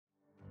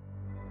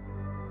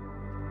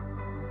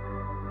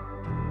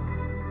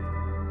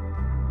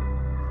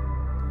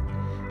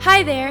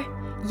Hi there.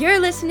 You're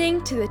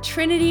listening to the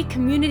Trinity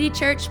Community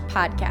Church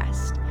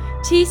podcast.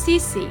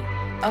 TCC,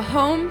 a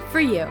home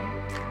for you.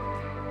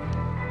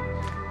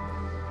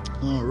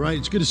 All right,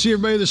 it's good to see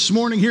everybody this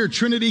morning here at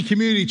Trinity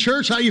Community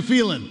Church. How you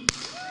feeling?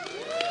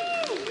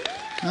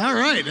 All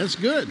right, that's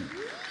good.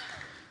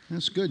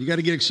 That's good. You got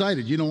to get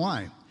excited. You know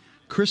why?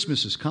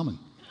 Christmas is coming.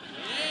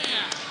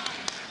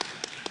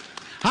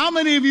 How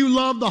many of you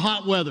love the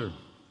hot weather?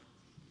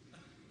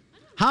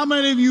 How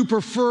many of you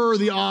prefer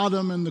the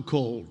autumn and the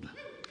cold?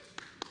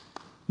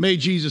 May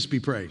Jesus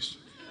be praised.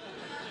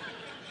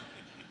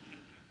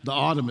 The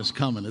autumn is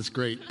coming. It's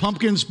great.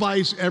 Pumpkin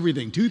spice,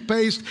 everything.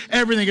 Toothpaste,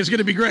 everything. It's going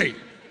to be great.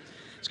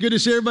 It's good to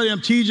see everybody. I'm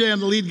TJ. I'm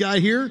the lead guy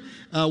here.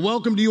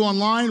 Welcome to you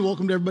online.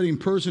 Welcome to everybody in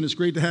person. It's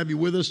great to have you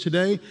with us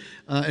today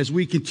as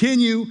we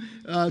continue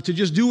to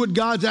just do what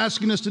God's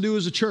asking us to do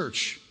as a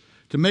church,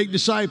 to make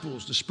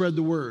disciples, to spread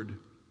the word.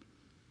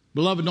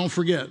 Beloved, don't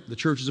forget, the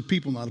church is a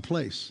people, not a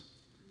place.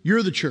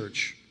 You're the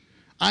church.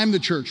 I'm the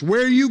church.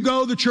 Where you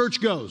go, the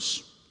church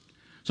goes.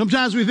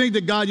 Sometimes we think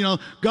that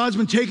God's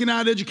been taken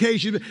out of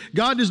education.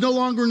 God is no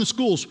longer in the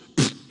schools.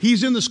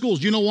 He's in the schools.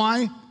 Do you know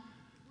why?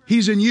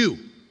 He's in you.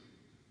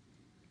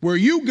 Where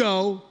you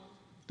go,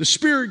 the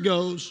Spirit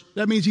goes.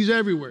 That means He's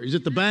everywhere. He's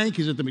at the bank.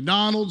 He's at the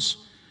McDonald's.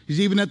 He's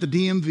even at the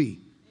DMV.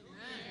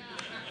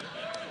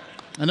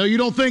 I know you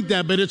don't think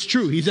that, but it's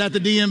true. He's at the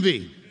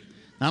DMV.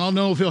 I don't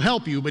know if He'll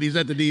help you, but He's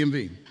at the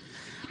DMV.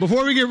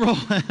 Before we get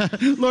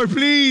rolling, Lord,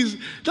 please.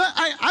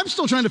 I'm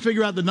still trying to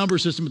figure out the number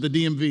system at the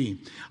DMV.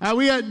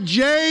 We got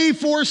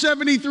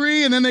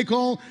J473, and then they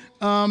call,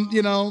 the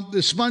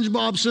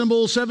SpongeBob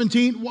symbol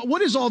 17. What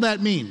does all that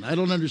mean? I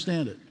don't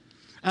understand it.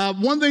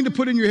 One thing to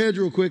put in your heads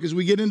real quick as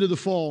we get into the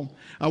fall,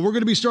 we're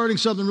going to be starting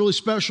something really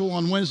special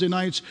on Wednesday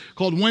nights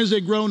called Wednesday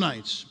Grow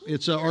Nights.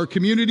 It's our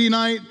community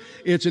night.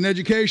 It's an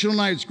educational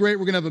night. It's great.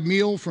 We're going to have a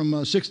meal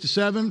from 6 to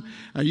 7.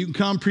 You can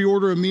come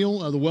pre-order a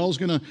meal. The Well's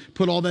going to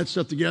put all that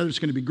stuff together. It's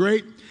going to be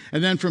great.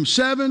 And then from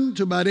 7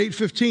 to about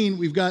 8:15,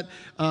 we've got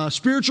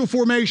spiritual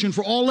formation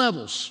for all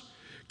levels.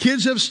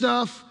 Kids have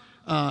stuff.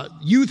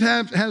 Youth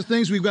has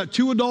things. We've got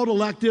 2 adult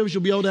electives.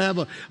 You'll be able to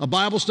have a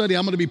Bible study.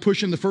 I'm going to be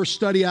pushing the first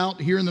study out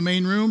here in the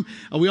main room.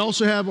 We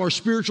also have our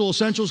spiritual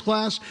essentials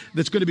class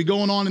that's going to be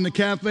going on in the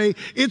cafe.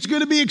 It's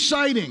going to be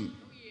exciting.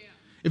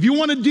 If you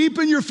want to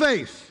deepen your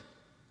faith,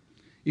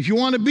 if you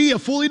want to be a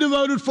fully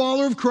devoted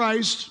follower of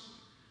Christ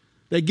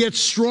that gets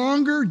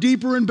stronger,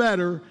 deeper, and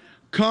better,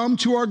 come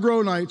to our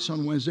Grow Nights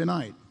on Wednesday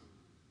night.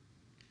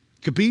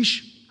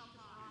 Capiche?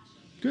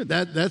 Good.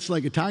 That's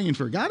like Italian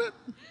for got it?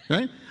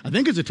 Right? I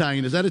think it's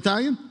Italian. Is that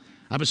Italian?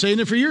 I've been saying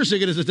it for years,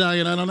 thinking it's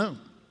Italian. I don't know.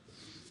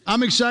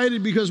 I'm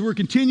excited because we're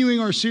continuing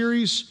our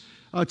series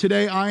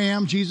today, I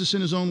Am, Jesus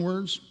in His Own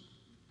Words.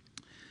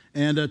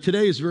 And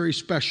today is very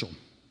special.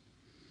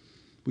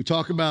 We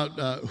talk about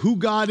who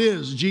God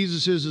is.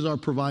 Jesus is our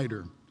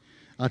provider.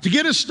 To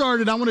get us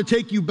started, I want to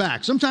take you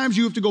back. Sometimes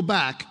you have to go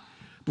back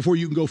before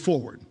you can go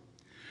forward.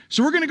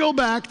 So we're going to go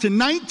back to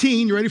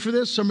you ready for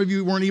this? Some of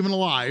you weren't even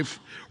alive.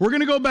 We're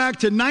going to go back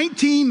to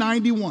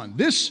 1991.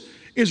 This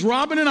is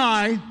Robin and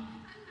I.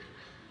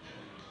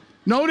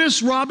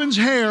 Notice Robin's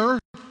hair.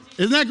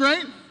 Isn't that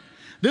great?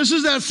 This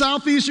is at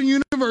Southeastern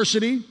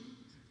University,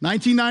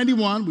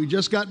 1991. We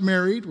just got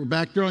married. We're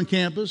back there on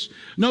campus.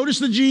 Notice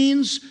the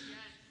jeans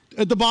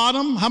at the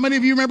bottom. How many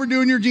of you remember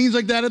doing your jeans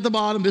like that at the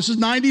bottom? This is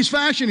 90s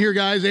fashion here,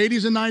 guys,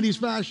 80s and 90s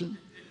fashion.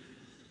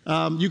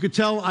 You could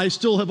tell I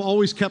still have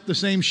always kept the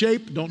same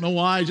shape. Don't know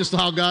why, just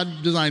how God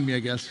designed me, I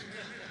guess.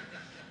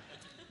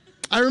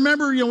 I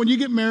remember, when you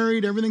get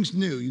married, everything's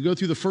new. You go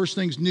through the first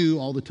things new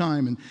all the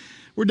time. And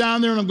we're down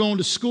there and I'm going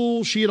to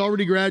school. She had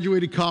already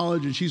graduated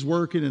college and she's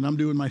working and I'm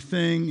doing my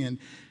thing. And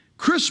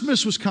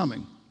Christmas was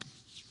coming.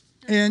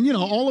 And,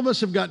 all of us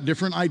have got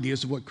different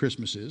ideas of what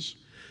Christmas is.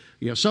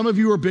 Some of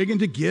you are big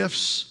into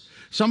gifts.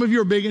 Some of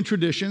you are big in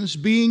traditions.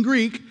 Being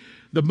Greek,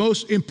 the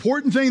most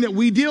important thing that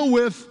we deal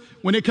with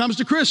when it comes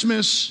to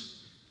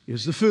Christmas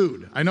is the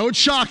food. I know it's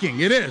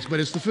shocking. It is, but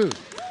it's the food.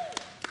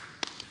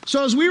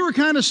 So as we were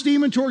kind of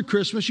steaming toward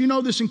Christmas, you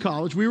know this in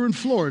college, we were in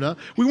Florida.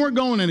 We weren't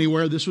going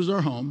anywhere. This was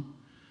our home.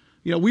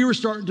 We were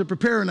starting to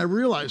prepare, and I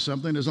realized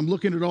something as I'm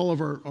looking at all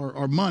of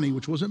our money,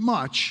 which wasn't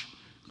much,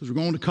 because we're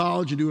going to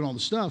college and doing all the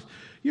stuff.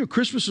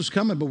 Christmas was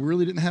coming, but we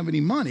really didn't have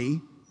any money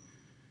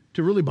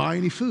to really buy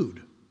any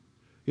food.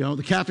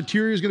 The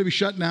cafeteria is going to be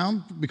shut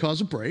down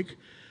because of break.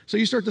 So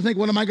you start to think,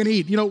 what am I going to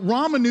eat?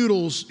 Ramen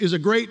noodles is a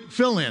great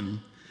fill-in.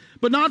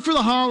 But not for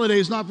the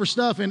holidays, not for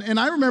stuff. And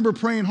I remember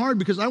praying hard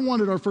because I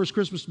wanted our first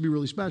Christmas to be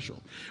really special.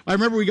 I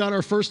remember we got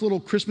our first little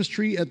Christmas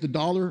tree at the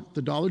Dollar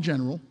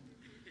General.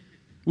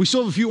 We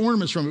still have a few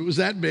ornaments from it. It was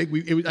that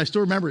big. I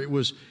still remember it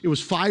was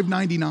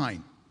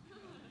 $5.99.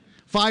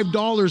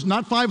 $5,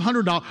 not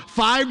 $500,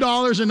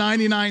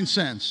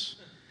 $5.99.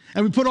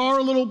 And we put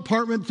our little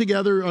apartment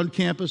together on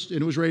campus,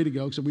 and it was ready to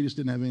go, except we just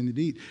didn't have anything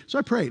to eat. So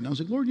I prayed, and I was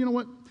like, Lord, you know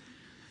what?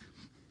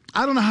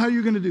 I don't know how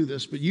you're going to do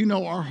this, but you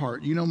know our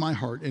heart. You know my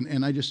heart.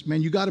 And I just,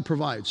 you got to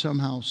provide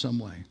somehow, some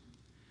way.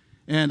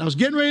 And I was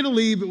getting ready to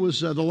leave. It was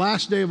the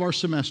last day of our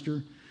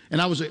semester.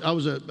 And I was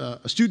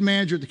a student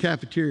manager at the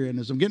cafeteria, and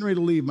as I'm getting ready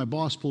to leave, my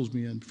boss pulls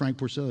me in, Frank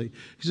Porcelli.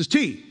 He says,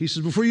 T, he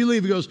says, before you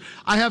leave, he goes,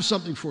 I have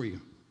something for you.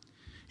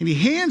 And he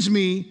hands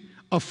me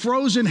a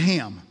frozen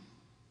ham.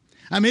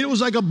 I mean, it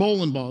was like a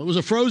bowling ball. It was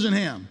a frozen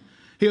ham.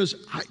 He goes,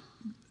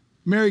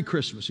 Merry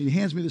Christmas. And he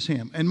hands me this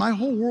ham. And my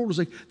whole world was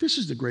like, this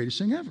is the greatest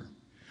thing ever.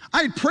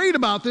 I had prayed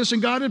about this,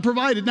 and God had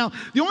provided. Now,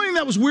 the only thing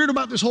that was weird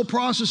about this whole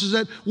process is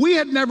that we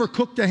had never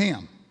cooked a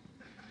ham.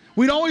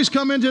 We'd always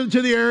come into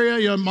the area,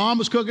 you know, Mom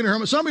was cooking her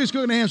ham, somebody was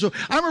cooking a ham. So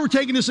I remember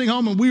taking this thing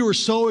home, and we were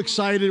so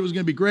excited. It was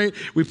going to be great.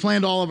 We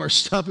planned all of our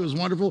stuff. It was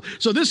wonderful.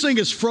 So this thing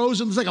is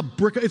frozen. It's like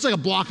a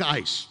block of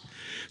ice.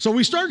 So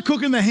we started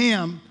cooking the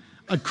ham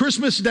on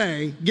Christmas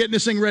Day, getting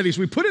this thing ready.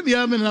 So we put it in the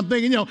oven, and I'm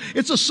thinking, you know,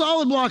 it's a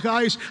solid block of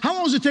ice. How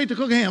long does it take to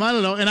cook a ham? I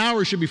don't know. An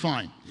hour should be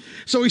fine.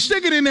 So we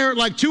stick it in there at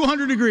like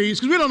 200 degrees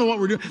because we don't know what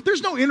we're doing.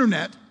 There's no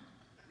internet.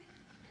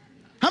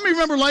 How many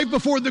remember life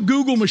before the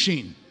Google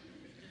machine?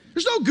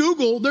 There's no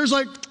Google. There's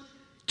like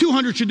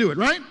 200 should do it,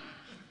 right?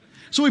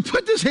 So we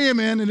put this ham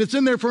in, and it's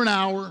in there for an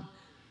hour.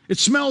 It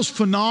smells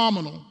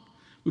phenomenal.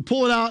 We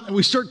pull it out, and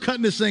we start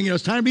cutting this thing. You know,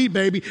 it's time to eat,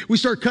 baby. We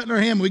start cutting our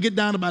ham, and we get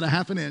down about a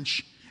half an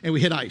inch, and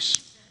we hit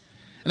ice.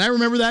 And I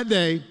remember that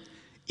day,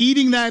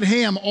 eating that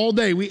ham all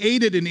day. We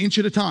ate it an inch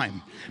at a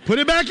time. Put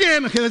it back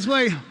in. Okay, let's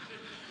play.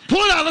 Pull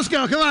it out. Let's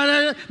go. Come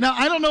on. Now,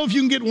 I don't know if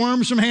you can get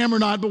worms from ham or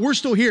not, but we're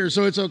still here,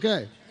 so it's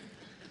okay.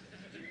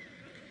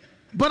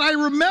 But I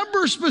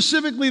remember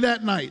specifically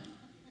that night.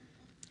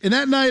 And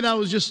that night, I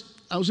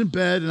was in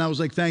bed, and I was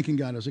like thanking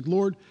God. I was like,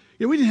 Lord,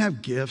 you know, we didn't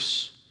have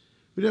gifts.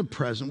 We didn't have a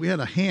present. We had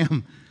a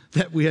ham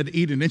that we had to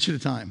eat an inch at a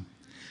time.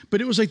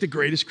 But it was like the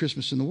greatest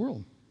Christmas in the world.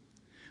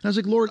 And I was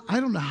like, Lord, I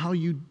don't know how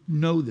you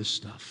know this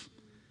stuff.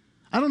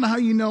 I don't know how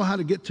you know how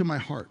to get to my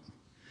heart.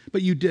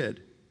 But you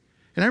did.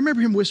 And I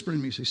remember him whispering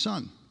to me, say,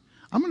 son,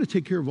 I'm going to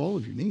take care of all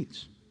of your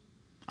needs.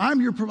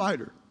 I'm your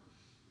provider.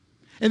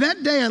 And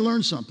that day I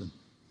learned something.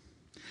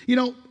 You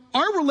know,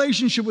 our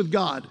relationship with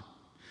God,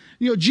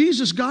 you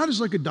know, God is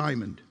like a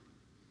diamond.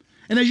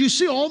 And as you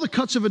see all the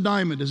cuts of a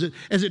diamond, as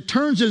it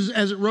turns,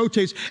 as it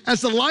rotates,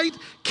 as the light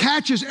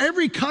catches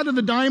every cut of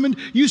the diamond,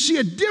 you see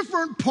a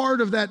different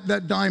part of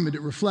that diamond.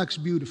 It reflects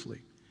beautifully.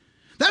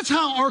 That's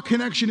how our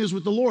connection is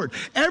with the Lord.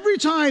 Every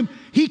time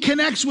he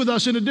connects with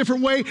us in a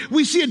different way,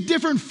 we see a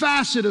different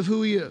facet of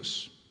who he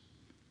is.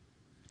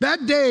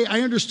 That day,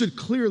 I understood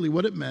clearly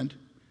what it meant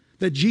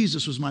that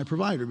Jesus was my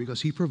provider because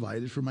he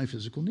provided for my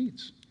physical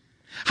needs.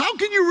 How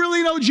can you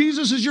really know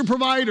Jesus is your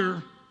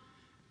provider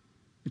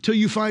until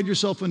you find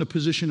yourself in a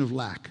position of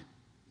lack?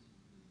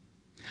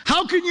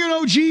 How can you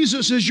know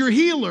Jesus is your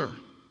healer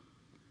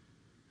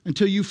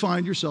until you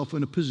find yourself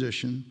in a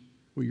position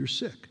where you're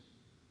sick?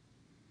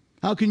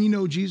 How can you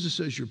know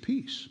Jesus as your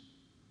peace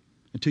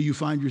until you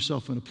find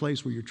yourself in a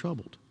place where you're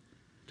troubled?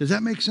 Does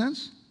that make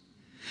sense?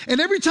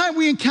 And every time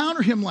we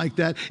encounter him like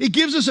that, it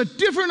gives us a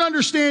different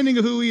understanding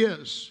of who he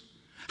is,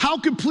 how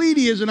complete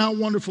he is, and how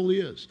wonderful he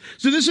is.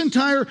 So this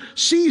entire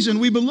season,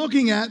 we've been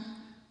looking at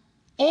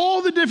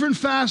all the different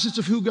facets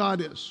of who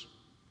God is.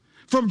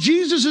 From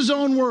Jesus'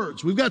 own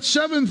words, we've got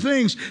 7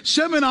 things,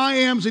 7 I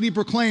ams that he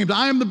proclaimed.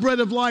 I am the bread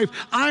of life.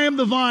 I am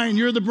the vine.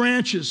 You're the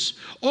branches.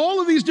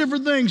 All of these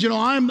different things, you know,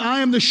 I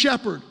am the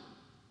shepherd.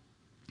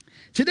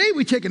 Today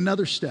we take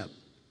another step.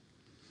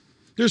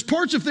 There's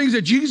parts of things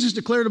that Jesus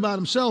declared about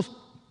himself,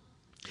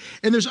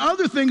 and there's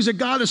other things that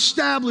God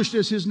established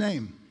as his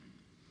name.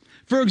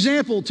 For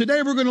example,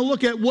 today we're going to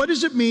look at what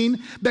does it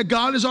mean that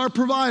God is our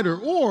provider,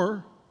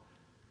 or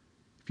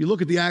if you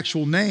look at the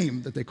actual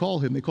name that they call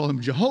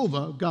him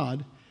Jehovah,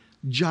 God,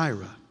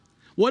 Jireh.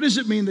 What does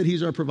it mean that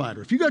he's our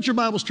provider? If you got your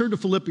Bibles, turn to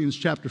Philippians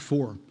chapter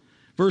 4,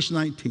 verse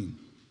 19.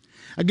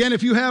 Again,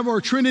 if you have our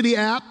Trinity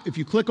app, if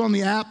you click on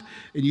the app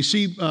and you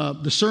see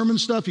the sermon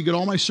stuff, you get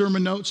all my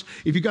sermon notes.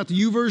 If you got the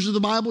YouVersion of the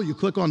Bible, you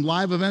click on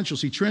live events, you'll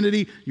see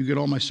Trinity, you get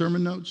all my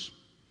sermon notes.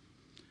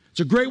 It's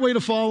a great way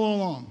to follow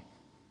along.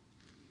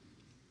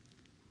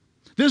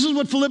 This is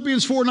what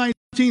Philippians 4:19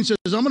 says.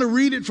 I'm going to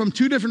read it from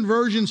 2 different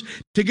versions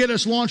to get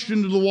us launched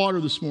into the water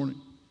this morning.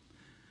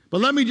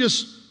 But let me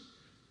just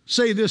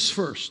say this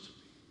first.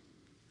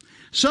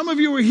 Some of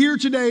you are here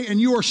today and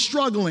you are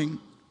struggling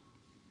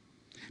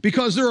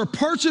because there are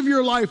parts of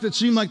your life that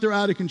seem like they're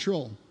out of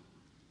control.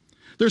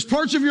 There's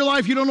parts of your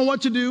life you don't know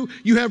what to do.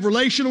 You have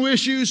relational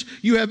issues.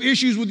 You have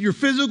issues with your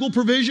physical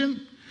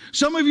provision.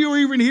 Some of you are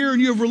even here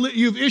and you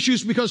have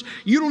issues because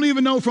you don't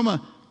even know from a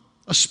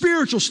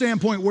spiritual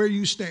standpoint where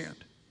you stand.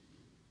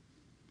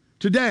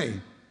 Today,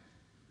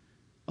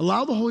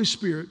 allow the Holy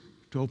Spirit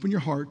to open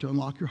your heart, to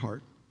unlock your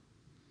heart,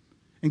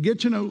 and get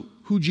to know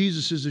who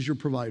Jesus is as your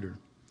provider.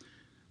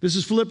 This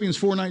is Philippians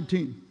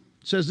 4:19.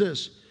 It says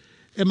this,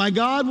 and my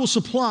God will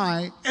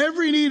supply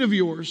every need of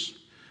yours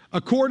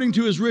according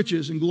to his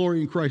riches and glory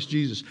in Christ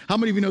Jesus. How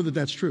many of you know that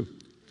that's true?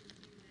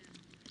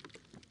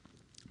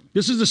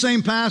 This is the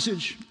same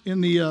passage in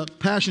the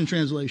Passion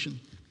Translation.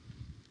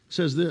 It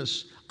says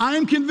this, I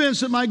am convinced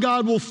that my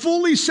God will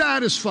fully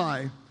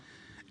satisfy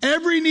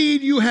every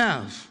need you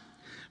have,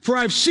 for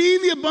I've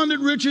seen the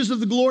abundant riches of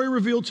the glory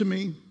revealed to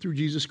me through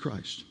Jesus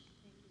Christ.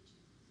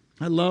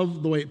 I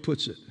love the way it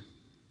puts it.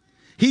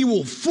 He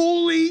will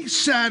fully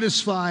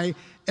satisfy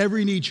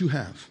every need you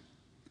have.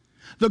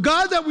 The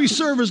God that we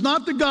serve is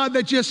not the God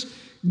that just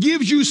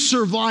gives you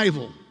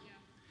survival.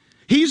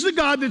 He's the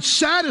God that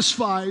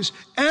satisfies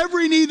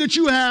every need that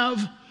you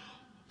have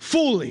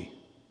fully.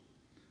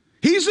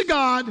 He's the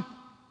God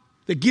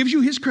that gives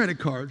you his credit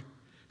card,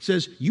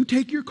 says, you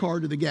take your car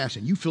to the gas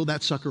and you fill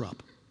that sucker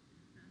up.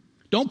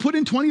 Don't put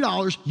in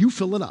 $20, you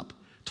fill it up.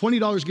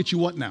 $20 gets you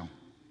what now?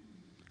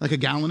 Like a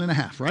gallon and a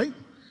half, right?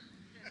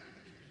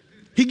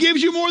 He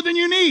gives you more than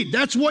you need.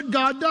 That's what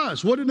God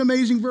does. What an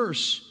amazing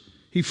verse.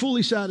 He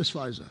fully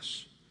satisfies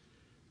us.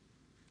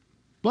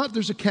 But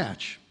there's a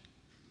catch,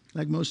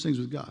 like most things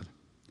with God.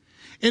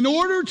 In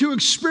order to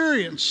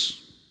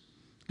experience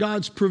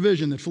God's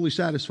provision that fully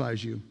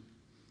satisfies you,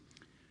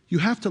 you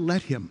have to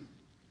let him.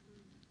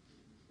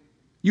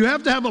 You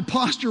have to have a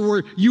posture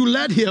where you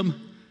let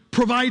him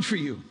provide for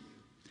you.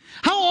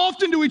 How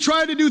often do we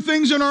try to do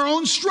things in our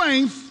own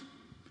strength,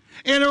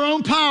 in our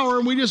own power,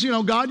 and we just,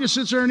 God just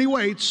sits there and he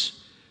waits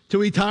till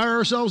we tire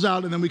ourselves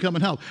out and then we come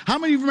and help. How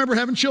many of you remember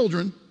having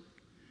children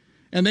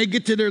and they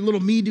get to their little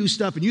me-do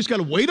stuff and you just got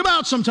to wait them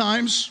out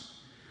sometimes?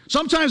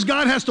 Sometimes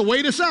God has to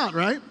wait us out,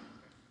 right?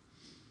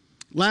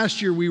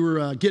 Last year we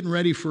were getting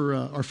ready for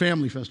our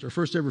Family Fest, our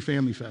first ever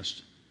Family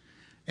Fest.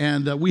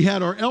 And we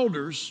had our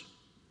elders,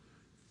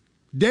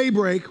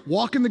 daybreak,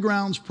 walking the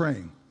grounds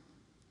praying.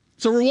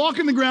 So we're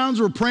walking the grounds,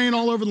 we're praying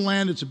all over the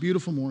land. It's a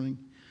beautiful morning.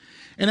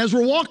 And as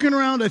we're walking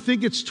around, I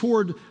think it's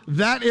toward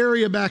that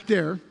area back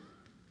there,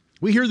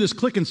 we hear this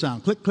clicking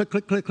sound. Click, click,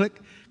 click, click,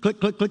 click, click,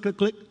 click, click, click,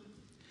 click.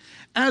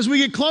 As we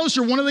get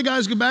closer, one of the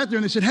guys go back there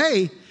and they said,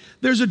 hey,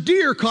 there's a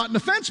deer caught in a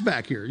fence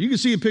back here. You can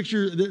see a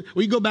picture.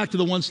 Will you go back to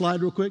the one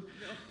slide real quick?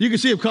 You can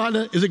see him caught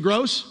in is it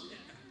gross?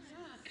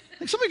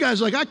 Like some of you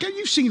guys are like,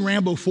 you've seen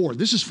Rambo 4.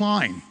 This is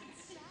fine.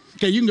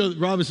 Okay, you can go.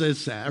 Robin said it's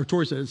sad, or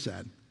Tori said it's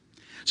sad.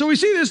 So we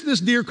see this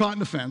deer caught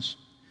in a fence,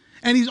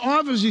 and he's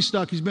obviously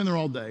stuck. He's been there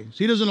all day, so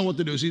he doesn't know what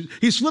to do. So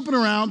he's flipping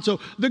around. So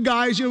the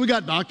guys, we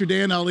got Dr.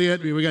 Dan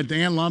Elliott, we got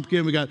Dan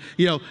Lumpkin, we got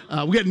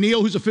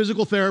Neil, who's a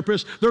physical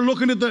therapist. They're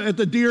looking at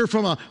the deer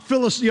from a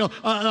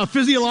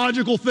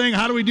physiological thing.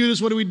 How do we do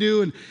this? What do we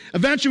do? And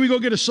eventually we go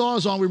get a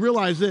Sawzall. We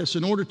realize this: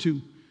 in order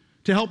to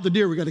help the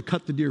deer, we got to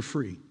cut the deer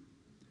free.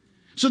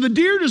 So the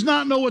deer does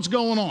not know what's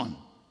going on.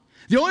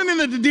 The only thing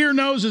that the deer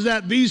knows is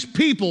that these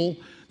people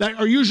that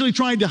are usually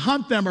trying to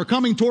hunt them are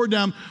coming toward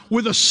them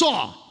with a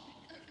saw.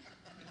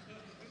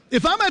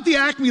 If I'm at the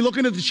Acme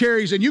looking at the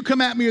cherries and you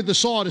come at me with the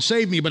saw to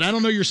save me, but I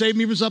don't know you're saving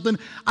me from something,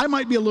 I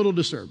might be a little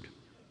disturbed.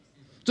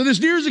 So this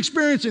deer is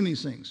experiencing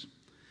these things.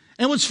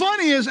 And what's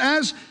funny is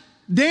as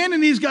Dan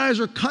and these guys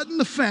are cutting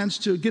the fence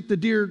to get the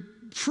deer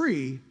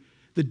free,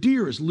 the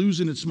deer is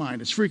losing its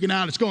mind. It's freaking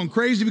out. It's going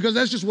crazy because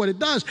that's just what it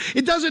does.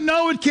 It doesn't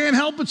know it can't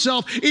help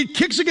itself. It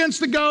kicks against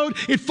the goat.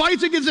 It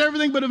fights against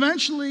everything. But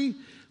eventually,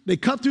 they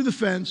cut through the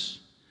fence.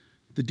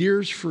 The deer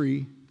is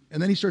free.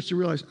 And then he starts to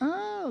realize,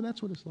 oh,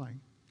 that's what it's like.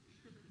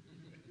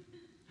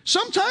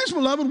 Sometimes,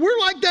 beloved, we're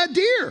like that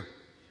deer.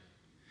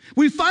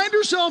 We find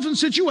ourselves in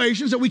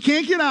situations that we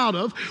can't get out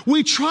of.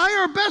 We try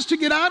our best to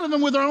get out of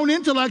them with our own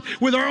intellect,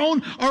 with our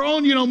own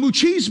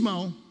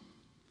machismo.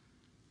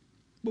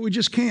 But we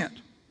just can't.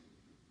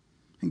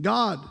 And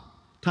God,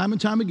 time and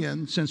time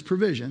again, sends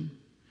provision.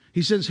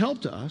 He sends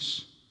help to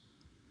us.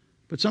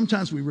 But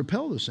sometimes we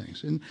repel those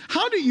things. And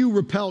how do you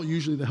repel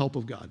usually the help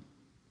of God?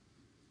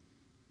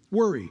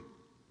 Worry.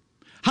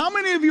 How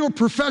many of you are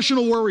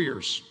professional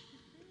worriers?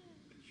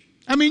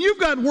 I mean, you've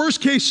got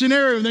worst case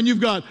scenario, and then you've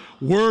got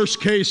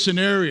worst case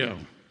scenario.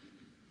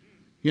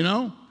 You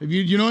know?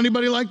 You know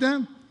anybody like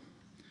that?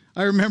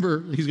 I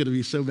remember, he's going to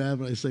be so bad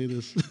when I say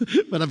this,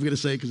 but I'm going to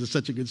say it because it's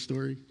such a good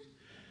story.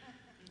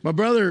 My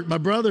brother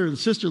and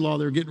sister-in-law,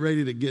 they're getting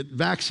ready to get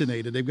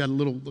vaccinated. They've got a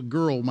little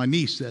girl, my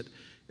niece, that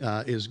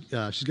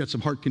she's got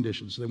some heart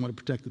conditions, so they want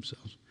to protect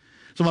themselves.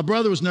 So my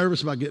brother was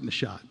nervous about getting the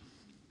shot.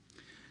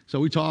 So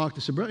we talked.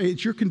 I said, bro,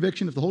 it's your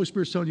conviction. If the Holy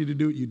Spirit's telling you to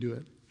do it, you do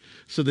it.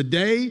 So the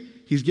day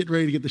he's getting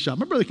ready to get the shot,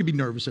 my brother can be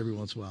nervous every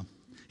once in a while.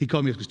 He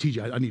called me and goes,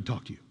 TJ, I need to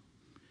talk to you.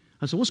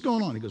 I said, what's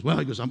going on? He goes,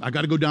 I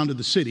got to go down to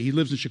the city. He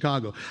lives in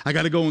Chicago. I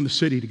got to go in the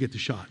city to get the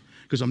shot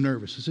because I'm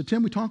nervous. I said,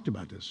 Tim, we talked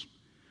about this.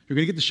 You're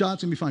going to get the shot,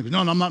 it's going to be fine. He goes,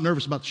 no, I'm not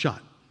nervous about the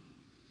shot.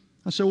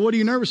 I said, well, what are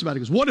you nervous about? He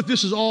goes, what if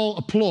this is all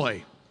a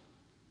ploy?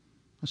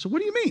 I said, what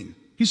do you mean?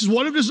 He says,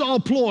 what if this is all a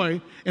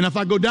ploy, and if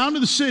I go down to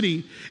the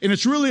city, and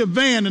it's really a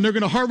van, and they're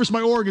going to harvest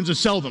my organs and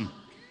sell them?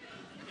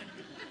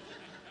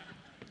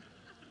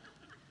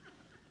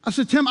 I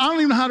said, Tim, I don't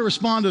even know how to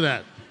respond to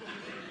that.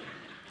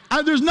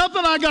 There's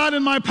nothing I got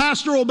in my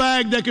pastoral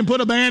bag that can put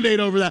a Band-Aid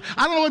over that.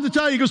 I don't know what to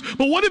tell you. He goes,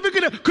 but what if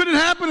could it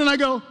happen? And I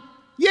go,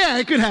 yeah,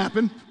 it could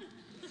happen.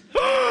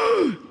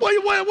 What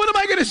am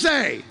I going to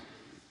say?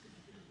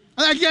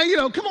 Like,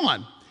 yeah, come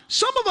on.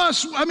 Some of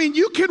us, I mean,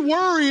 you can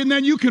worry and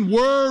then you can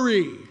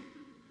worry.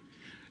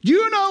 Do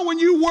you know when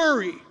you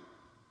worry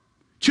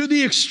to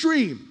the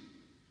extreme,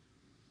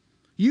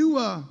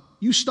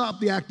 you stop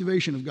the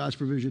activation of God's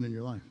provision in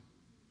your life?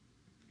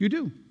 You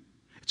do.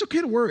 It's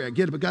okay to worry, I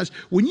get it. But guys,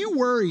 when you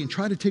worry and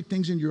try to take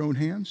things into your own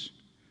hands,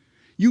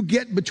 you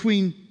get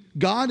between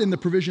God and the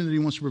provision that he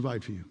wants to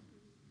provide for you.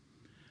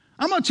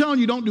 I'm not telling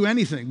you don't do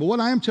anything, but what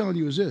I am telling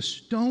you is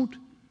this: don't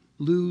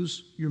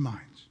lose your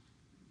minds.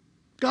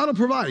 God will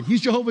provide.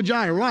 He's Jehovah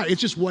Jireh, right?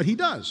 It's just what he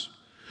does.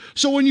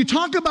 So when you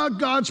talk about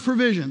God's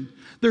provision,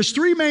 there's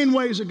three main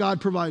ways that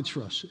God provides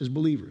for us as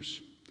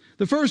believers.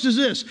 The first is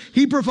this: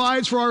 he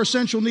provides for our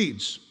essential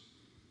needs.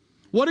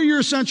 What are your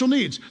essential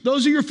needs?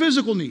 Those are your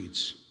physical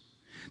needs.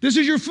 This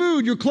is your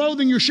food, your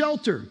clothing, your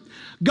shelter.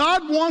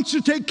 God wants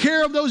to take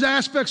care of those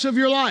aspects of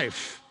your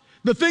life,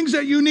 the things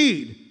that you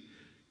need,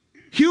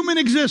 human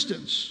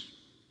existence.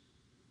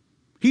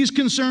 He's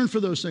concerned for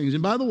those things.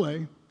 And by the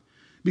way,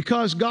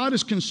 because God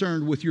is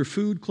concerned with your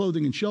food,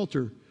 clothing, and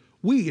shelter,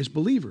 we as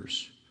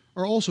believers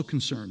are also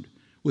concerned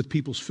with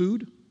people's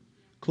food,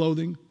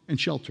 clothing, and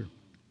shelter.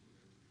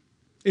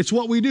 It's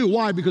what we do.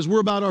 Why? Because we're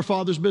about our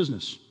Father's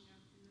business.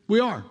 We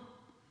are.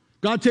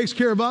 God takes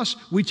care of us,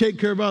 we take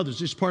care of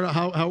others. It's part of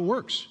how it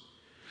works.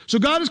 So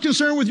God is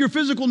concerned with your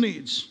physical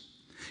needs.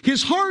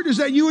 His heart is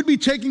that you would be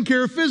taken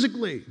care of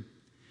physically.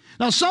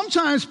 Now,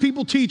 sometimes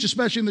people teach,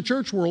 especially in the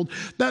church world,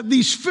 that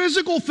these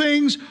physical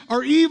things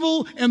are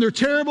evil and they're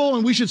terrible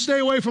and we should stay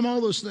away from all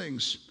those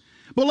things.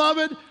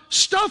 Beloved,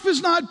 stuff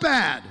is not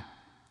bad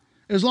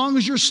as long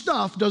as your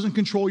stuff doesn't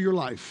control your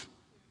life.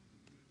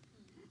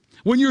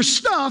 When your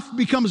stuff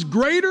becomes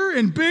greater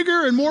and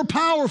bigger and more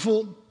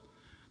powerful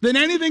than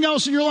anything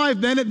else in your life,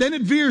 then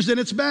it veers, then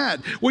it's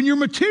bad. When your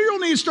material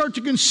needs start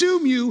to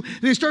consume you,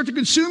 they start to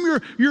consume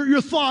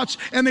your thoughts,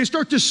 and they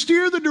start to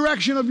steer the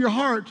direction of your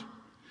heart,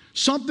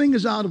 something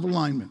is out of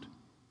alignment.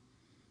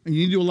 And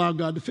you need to allow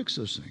God to fix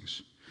those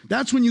things.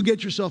 That's when you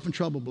get yourself in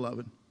trouble,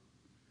 beloved.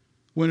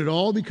 When it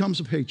all becomes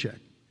a paycheck.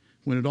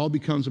 When it all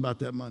becomes about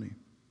that money.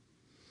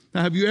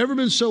 Now, have you ever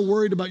been so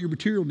worried about your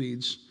material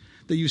needs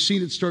that you've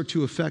seen it start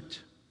to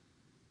affect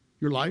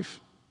your life?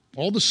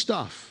 All the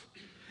stuff.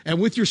 And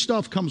with your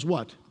stuff comes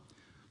what?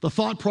 The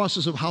thought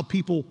process of how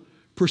people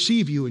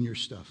perceive you and your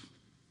stuff.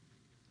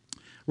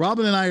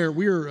 Robin and I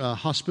we're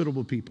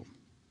hospitable people.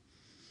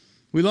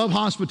 We love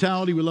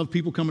hospitality. We love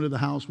people coming to the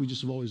house. We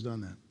just have always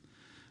done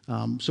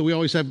that. So we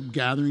always have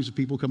gatherings of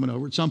people coming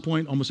over. At some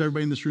point, almost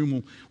everybody in this room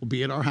will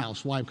be at our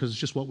house. Why? Because it's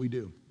just what we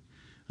do.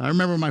 I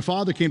remember when my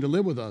father came to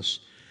live with us,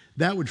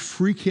 that would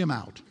freak him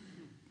out.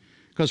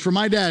 Because for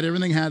my dad,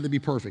 everything had to be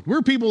perfect.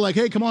 We're people like,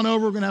 hey, come on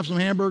over. We're going to have some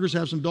hamburgers,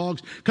 have some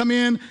dogs. Come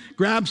in,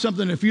 grab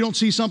something. If you don't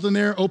see something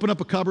there, open up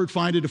a cupboard,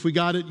 find it. If we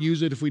got it,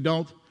 use it. If we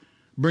don't,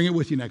 bring it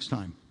with you next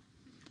time.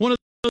 One of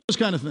those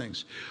kind of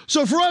things.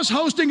 So for us,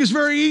 hosting is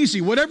very easy.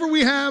 Whatever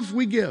we have,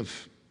 we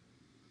give.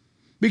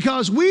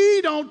 Because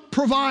we don't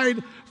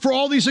provide for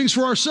all these things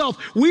for ourselves.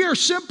 We are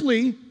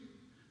simply,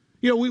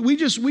 we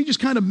just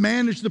kind of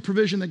manage the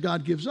provision that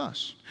God gives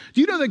us.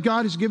 Do you know that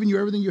God has given you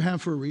everything you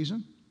have for a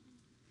reason?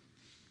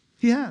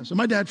 He has. And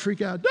my dad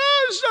freaked out. Dad,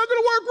 it's not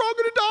going to work. We're all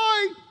going to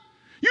die.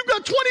 You've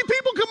got 20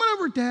 people coming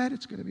over. Dad,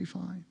 it's going to be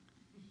fine.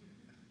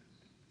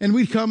 And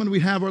we'd come and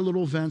we'd have our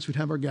little events. We'd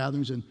have our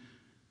gatherings. And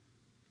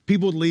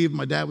people would leave.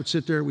 My dad would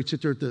sit there. We'd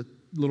sit there at the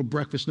little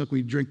breakfast nook.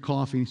 We'd drink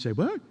coffee. And he'd say,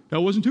 well,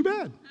 that wasn't too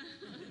bad.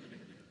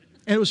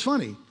 And it was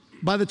funny.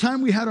 By the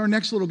time we had our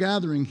next little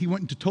gathering, he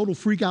went into total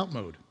freak out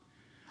mode.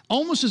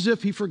 Almost as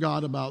if he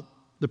forgot about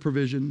the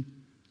provision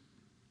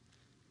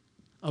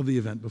of the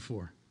event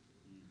before.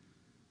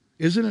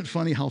 Isn't it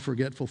funny how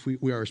forgetful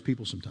we are as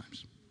people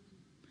sometimes?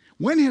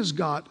 When has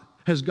God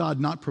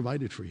not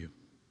provided for you?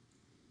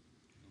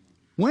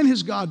 When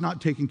has God not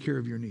taken care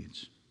of your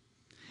needs?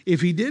 If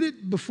he did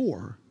it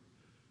before,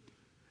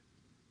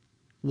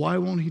 why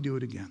won't he do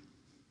it again?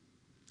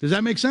 Does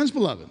that make sense,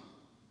 beloved?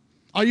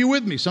 Are you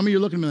with me? Some of you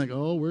are looking at me like,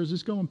 oh, where's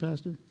this going,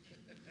 Pastor?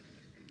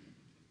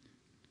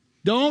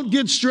 Don't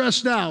get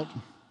stressed out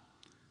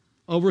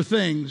over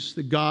things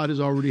that God has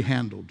already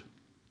handled.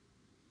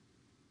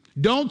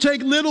 Don't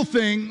take little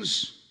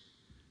things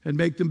and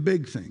make them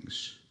big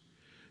things.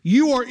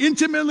 You are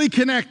intimately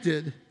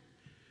connected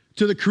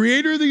to the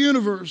creator of the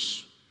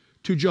universe,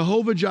 to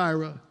Jehovah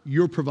Jireh,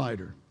 your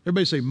provider.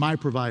 Everybody say, my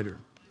provider.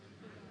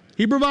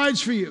 He provides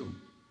for you.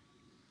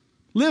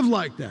 Live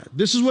like that.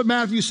 This is what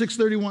Matthew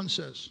 6:31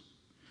 says.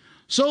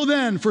 So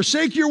then,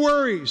 forsake your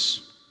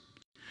worries.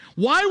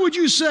 Why would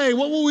you say,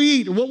 what will we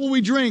eat, or what will we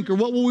drink, or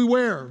what will we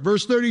wear?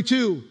 Verse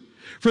 32.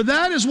 For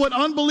that is what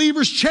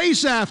unbelievers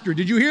chase after.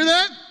 Did you hear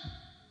that?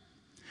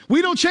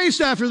 We don't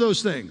chase after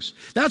those things.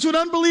 That's what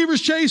unbelievers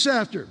chase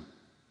after.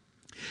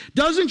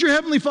 Doesn't your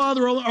Heavenly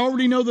Father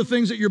already know the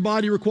things that your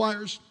body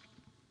requires?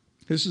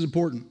 This is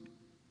important.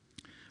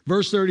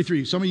 Verse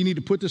 33. Some of you need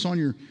to put this on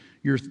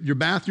your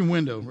bathroom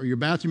window or your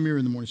bathroom mirror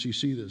in the morning so you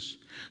see this.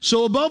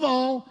 So above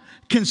all,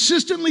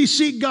 consistently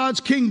seek God's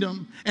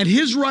kingdom and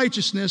his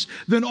righteousness,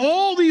 then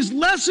all these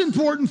less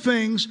important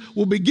things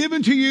will be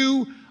given to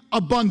you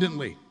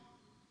abundantly.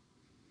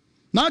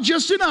 Not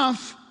just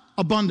enough,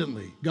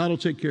 abundantly. God will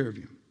take care of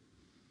you.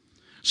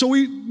 So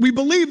we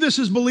believe this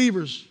as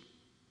believers,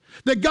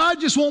 that God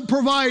just won't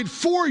provide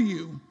for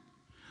you,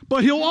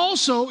 but he'll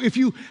also, if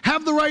you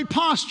have the right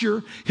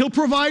posture, he'll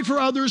provide for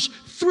others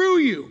through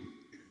you.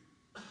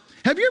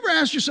 Have you ever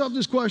asked yourself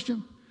this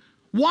question?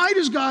 Why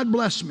does God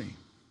bless me?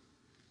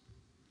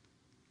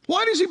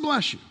 Why does he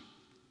bless you?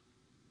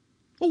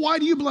 Well, why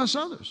do you bless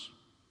others?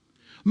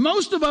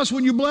 Most of us,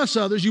 when you bless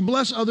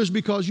others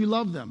because you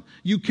love them.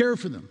 You care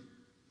for them.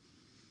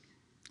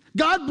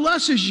 God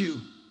blesses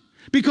you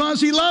because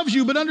he loves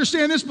you. But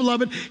understand this,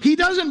 beloved, he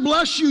doesn't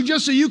bless you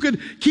just so you could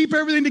keep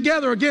everything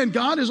together. Again,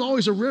 God is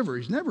always a river.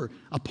 He's never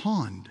a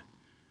pond.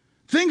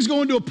 Things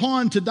go into a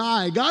pond to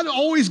die. God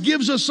always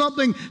gives us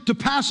something to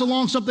pass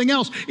along something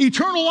else.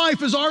 Eternal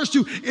life is ours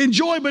to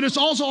enjoy, but it's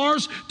also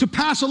ours to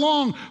pass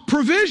along.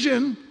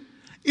 Provision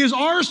is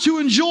ours to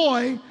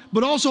enjoy,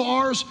 but also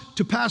ours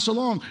to pass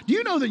along. Do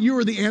you know that you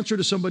are the answer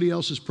to somebody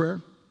else's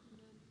prayer?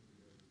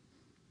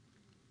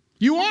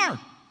 You are.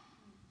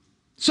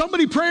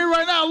 Somebody praying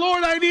right now,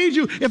 Lord, I need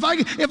you. If I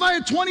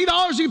had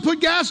 $20 to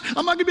put gas,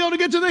 I'm not going to be able to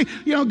get to the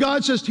thing. You know,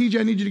 God says, TJ,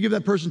 I need you to give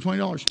that person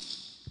 $20.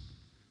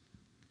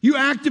 You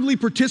actively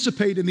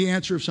participate in the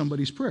answer of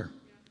somebody's prayer.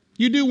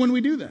 You do when we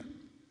do that.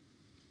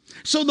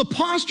 So the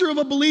posture of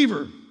a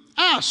believer,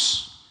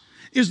 us,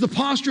 is the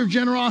posture of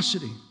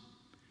generosity.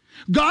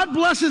 God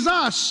blesses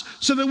us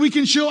so that we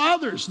can show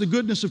others the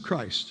goodness of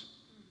Christ.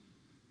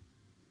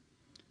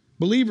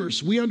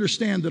 Believers, we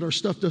understand that our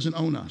stuff doesn't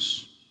own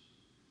us.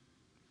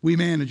 We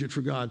manage it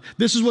for God.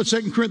 This is what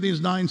 2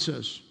 Corinthians 9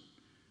 says.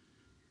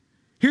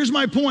 Here's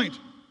my point.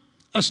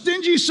 A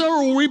stingy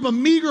sower will reap a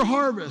meager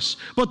harvest,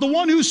 but the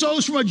one who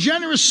sows from a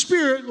generous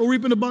spirit will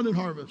reap an abundant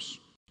harvest.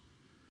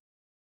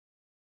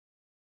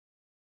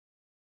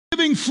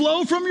 Giving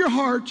flow from your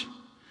heart,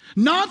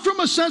 not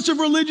from a sense of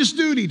religious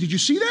duty. Did you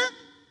see that?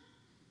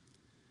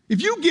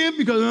 If you give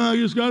because, I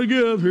just got to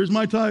give, here's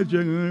my tithe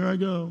check, and there I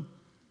go.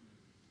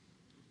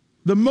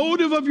 The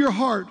motive of your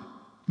heart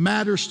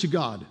matters to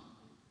God.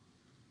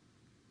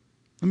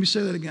 Let me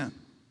say that again.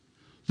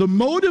 The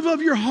motive of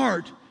your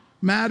heart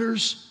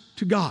matters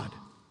to God.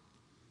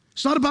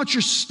 It's not about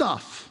your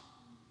stuff.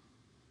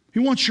 He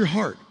wants your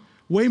heart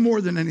way more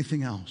than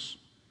anything else.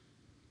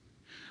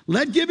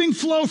 Let giving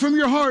flow from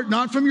your heart,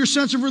 not from your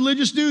sense of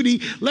religious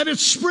duty. Let it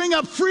spring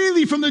up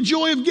freely from the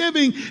joy of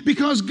giving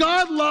because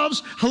God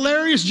loves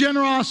hilarious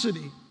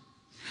generosity.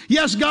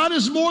 Yes, God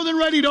is more than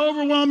ready to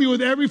overwhelm you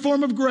with every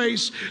form of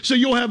grace, so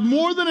you'll have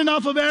more than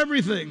enough of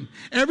everything.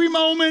 Every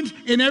moment,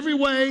 in every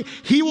way,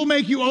 he will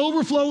make you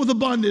overflow with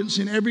abundance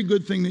in every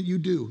good thing that you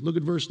do. Look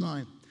at verse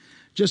 9.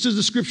 Just as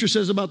the scripture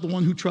says about the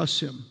one who trusts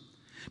him.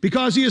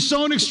 Because he has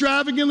sown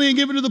extravagantly and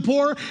given to the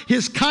poor,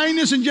 his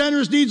kindness and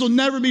generous deeds will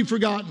never be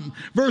forgotten.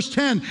 Verse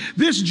 10,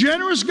 this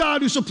generous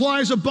God who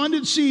supplies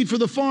abundant seed for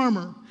the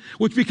farmer,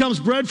 which becomes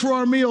bread for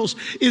our meals,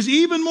 is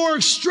even more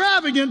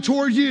extravagant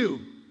toward you.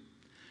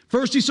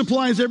 First, he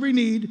supplies every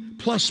need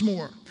plus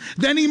more.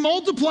 Then he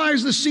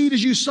multiplies the seed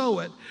as you sow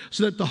it,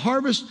 so that the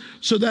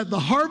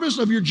harvest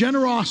of your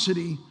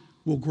generosity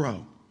will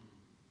grow.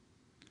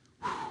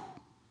 Whew.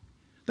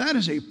 That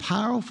is a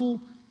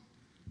powerful,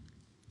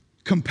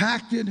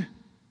 compacted,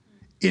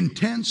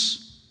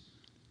 intense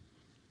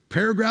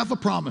paragraph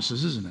of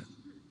promises, isn't it?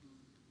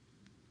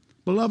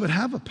 Beloved,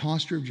 have a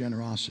posture of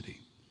generosity.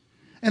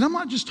 And I'm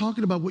not just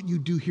talking about what you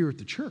do here at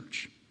the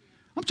church.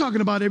 I'm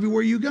talking about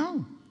everywhere you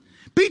go.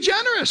 Be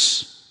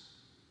generous.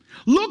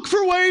 Look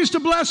for ways to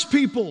bless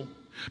people.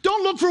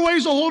 Don't look for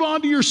ways to hold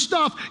on to your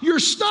stuff. Your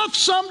stuff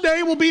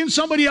someday will be in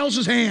somebody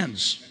else's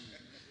hands.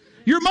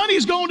 Your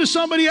money's going to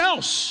somebody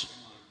else.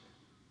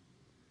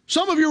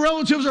 Some of your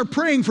relatives are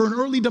praying for an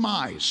early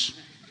demise.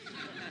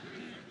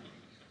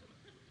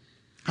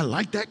 I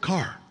like that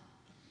car.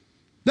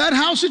 That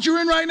house that you're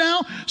in right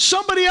now,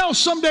 somebody else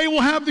someday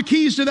will have the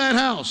keys to that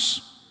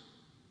house.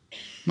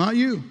 Not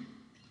you.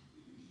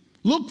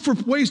 Look for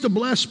ways to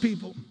bless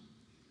people.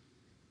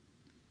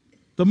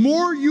 The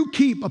more you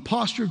keep a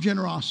posture of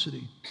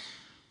generosity,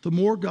 the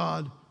more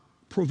God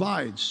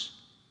provides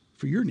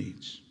for your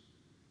needs.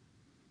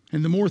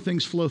 And the more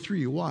things flow through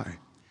you. Why?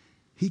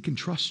 He can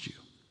trust you.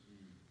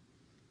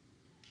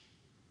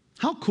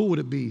 How cool would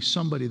it be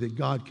somebody that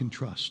God can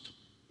trust?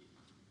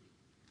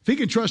 If he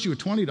can trust you with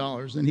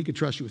 $20, then he could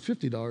trust you with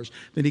 $50,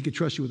 then he could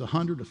trust you with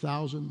 100,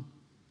 1,000,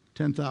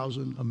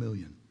 10,000, a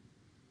million.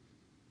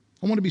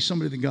 I want to be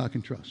somebody that God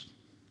can trust.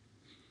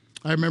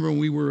 I remember when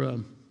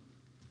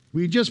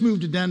we had just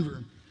moved to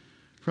Denver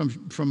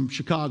from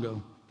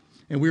Chicago,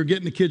 and we were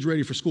getting the kids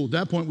ready for school. At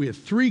that point, we had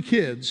 3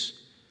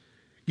 kids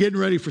getting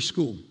ready for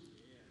school.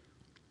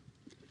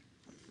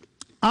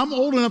 I'm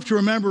old enough to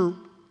remember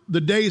the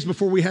days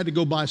before we had to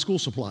go buy school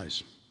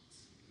supplies.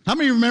 How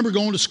many of you remember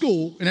going to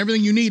school and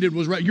everything you needed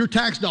was right? Your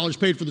tax dollars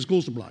paid for the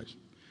school supplies.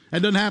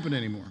 That doesn't happen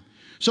anymore.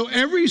 So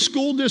every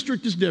school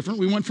district is different.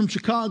 We went from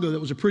Chicago, that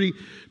was a pretty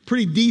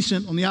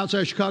decent on the outside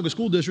of Chicago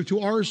school district,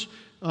 to ours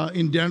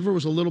in Denver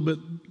was a little bit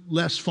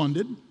less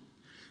funded.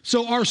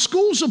 So our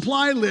school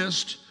supply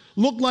list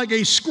looked like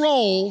a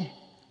scroll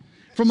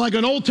from like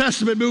an Old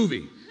Testament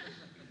movie.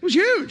 It was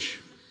huge.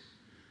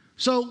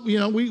 So, you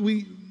know,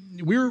 we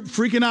were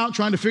freaking out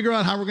trying to figure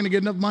out how we're going to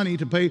get enough money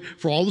to pay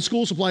for all the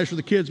school supplies for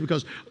the kids,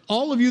 because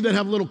all of you that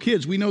have little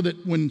kids, we know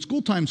that when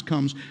school times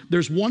comes,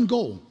 there's one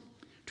goal.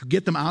 to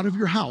get them out of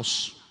your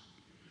house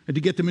and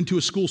to get them into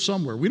a school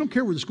somewhere. We don't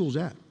care where the school's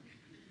at.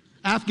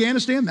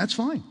 Afghanistan, that's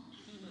fine.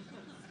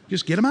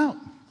 Just get them out.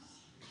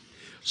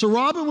 So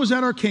Robin was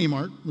at our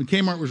Kmart when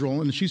Kmart was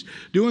rolling, and she's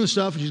doing the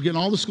stuff, and she's getting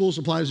all the school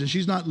supplies, and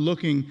she's not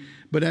looking,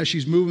 but as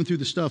she's moving through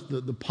the stuff,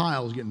 the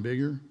pile is getting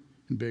bigger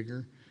and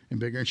bigger and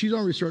bigger, and she's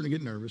already starting to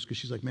get nervous because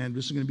she's like, man,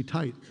 this is going to be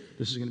tight.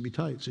 This is going to be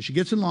tight. So she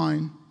gets in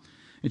line,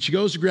 and she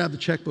goes to grab the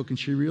checkbook, and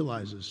she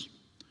realizes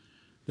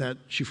that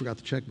she forgot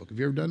the checkbook. Have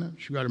you ever done that?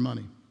 She forgot her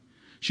money.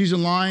 She's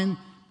in line.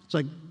 It's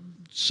like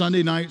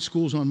Sunday night,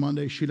 school's on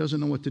Monday. She doesn't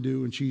know what to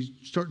do, and she's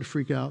starting to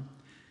freak out,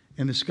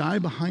 and this guy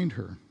behind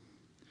her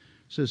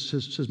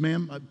says,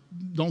 ma'am,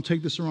 don't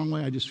take this the wrong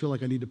way. I just feel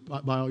like I need to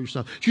buy all your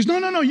stuff. She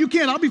goes, no, you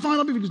can't. I'll be fine.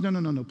 He goes,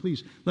 no,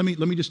 please. Let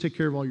me just take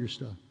care of all your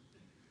stuff.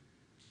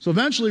 So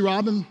eventually,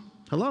 Robin,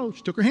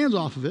 she took her hands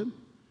off of it.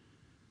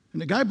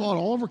 And the guy bought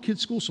all of our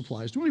kids' school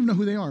supplies. Don't even know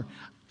who they are.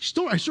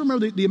 I still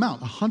remember the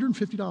amount,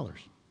 $150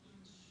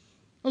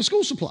 of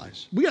school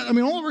supplies.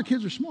 All of our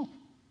kids are small.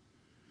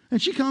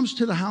 And she comes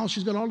to the house.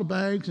 She's got all the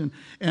bags,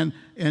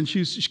 and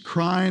she's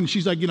crying.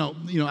 She's like,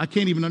 I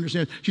can't even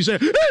understand. She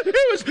said,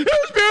 it was beautiful.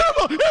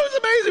 It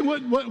was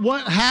amazing.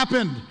 What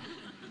happened?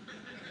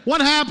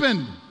 What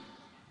happened?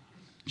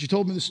 She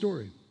told me the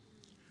story.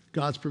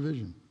 God's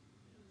provision.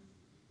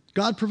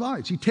 God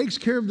provides. He takes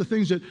care of the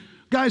things that,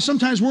 guys,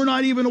 sometimes we're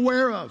not even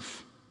aware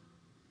of.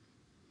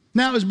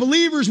 Now, as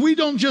believers, we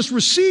don't just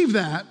receive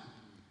that,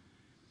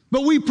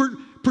 but we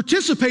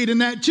participate in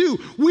that too.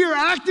 We're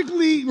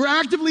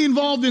actively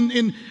involved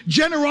in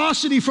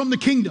generosity from the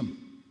kingdom.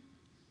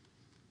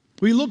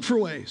 We look for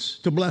ways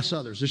to bless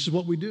others. This is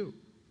what we do.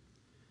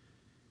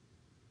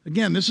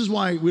 Again, this is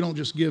why we don't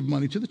just give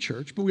money to the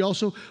church, but we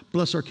also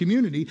bless our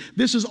community.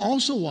 This is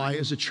also why,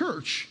 as a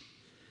church,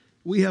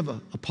 we have a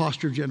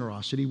posture of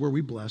generosity where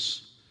we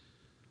bless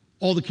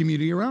all the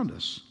community around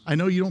us. I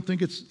know you don't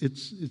think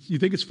you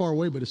think it's far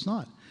away, but it's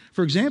not.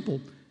 For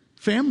example,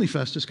 Family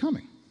Fest is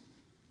coming.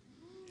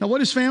 Now,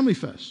 what is Family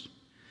Fest?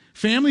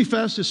 Family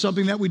Fest is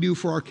something that we do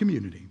for our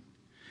community.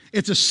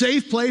 It's a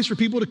safe place for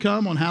people to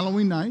come on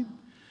Halloween night.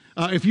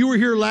 If you were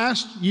here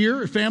last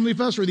year at Family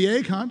Fest or the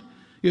Egg Hunt,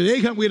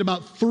 we had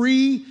about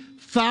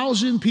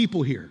 3,000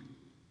 people here.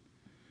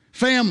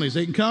 Families,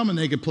 they can come and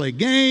they can play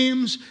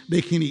games,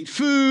 they can eat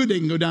food, they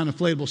can go down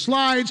inflatable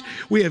slides.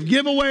 We have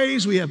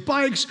giveaways, we have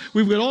bikes,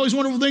 we've got all these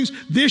wonderful things.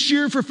 This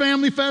year for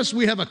Family Fest,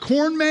 we have a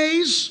corn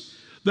maze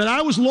that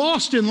I was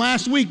lost in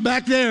last week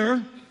back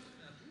there.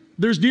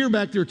 There's deer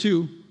back there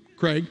too,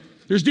 Craig.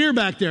 There's deer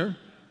back there.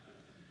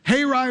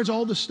 Hay rides,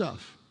 all this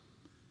stuff.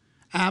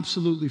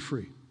 Absolutely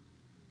free.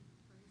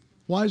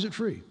 Why is it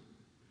free?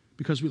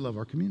 Because we love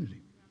our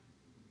community.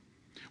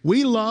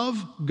 We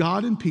love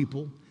God and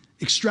people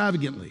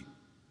extravagantly.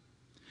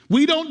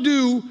 We don't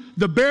do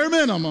the bare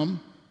minimum.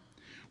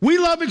 We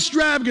love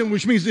extravagant,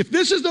 which means if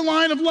this is the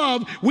line of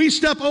love, we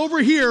step over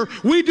here,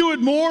 we do it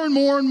more and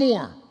more and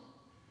more.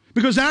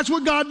 Because that's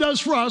what God does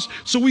for us,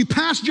 so we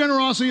pass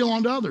generosity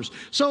along to others.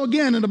 So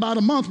again, in about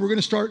a month, we're going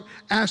to start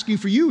asking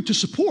for you to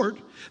support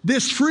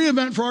this free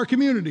event for our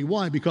community.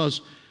 Why?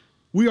 Because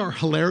we are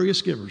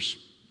hilarious givers.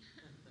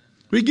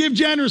 We give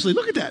generously.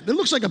 Look at that. It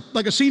looks like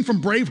a scene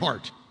from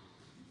Braveheart.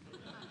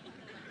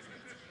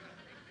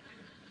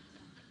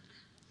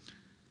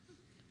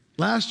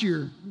 Last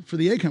year, for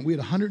the Egg Hunt, we had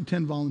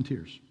 110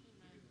 volunteers.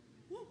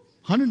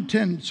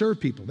 110 serve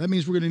people. That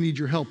means we're going to need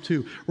your help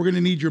too. We're going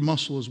to need your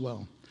muscle as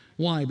well.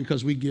 Why?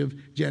 Because we give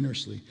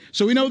generously.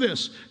 So we know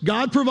this.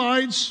 God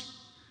provides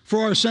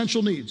for our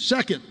essential needs.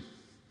 Second,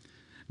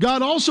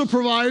 God also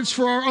provides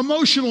for our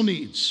emotional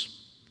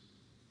needs.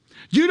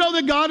 Do you know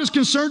that God is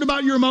concerned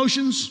about your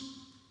emotions?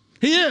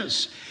 He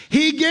is.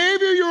 He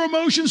gave you your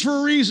emotions for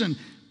a reason.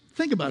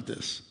 Think about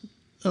this.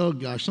 Oh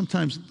gosh,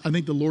 sometimes I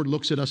think the Lord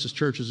looks at us as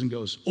churches and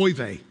goes, oy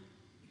vey.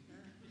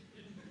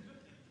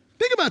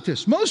 Think about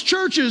this. Most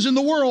churches in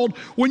the world,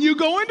 when you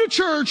go into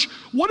church,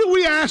 what do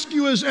we ask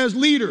you as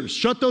leaders?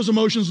 Shut those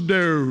emotions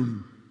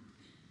down.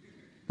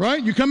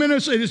 Right? You come in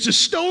and say, it's as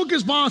stoic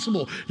as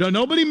possible.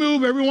 Nobody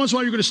move. Every once in a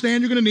while, you're going to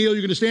stand, you're going to kneel,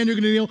 you're going to stand, you're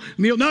going to kneel.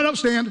 Kneel. No,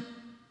 stand.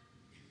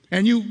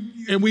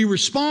 And we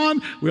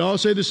respond. We all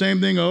say the same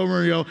thing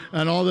over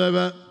and all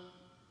that.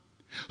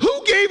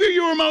 Who gave you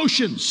your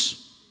emotions?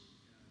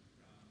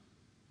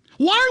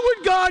 Why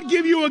would God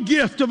give you a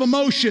gift of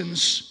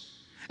emotions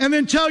and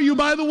then tell you,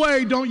 by the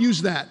way, don't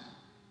use that?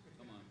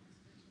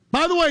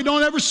 By the way,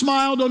 don't ever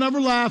smile, don't ever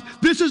laugh.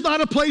 This is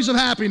not a place of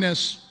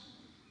happiness.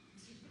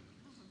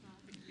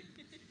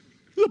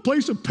 It's a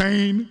place of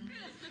pain.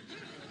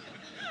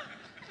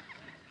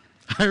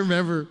 I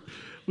remember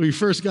when we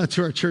first got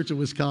to our church in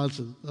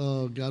Wisconsin.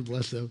 Oh, God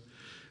bless them.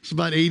 It's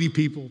about 80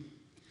 people.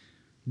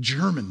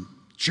 German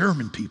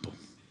people.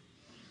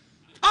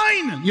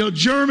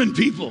 German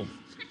people.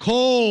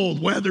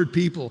 Cold, weathered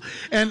people.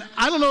 And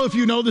I don't know if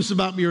you know this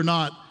about me or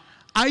not.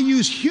 I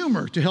use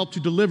humor to help to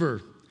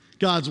deliver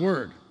God's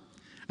word.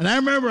 And I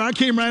remember I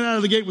came right out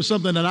of the gate with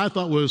something that I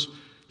thought was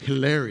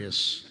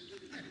hilarious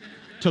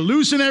to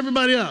loosen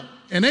everybody up.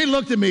 And they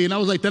looked at me and I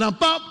was like,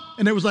 da-dum-bop.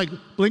 And it was like,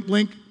 blink,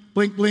 blink,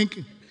 blink, blink.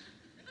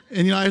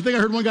 And, I think I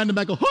heard one guy in the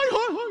back go, hoi,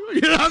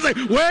 hoi, hoi. I was like,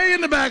 way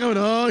in the back. I went,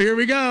 oh, here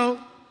we go.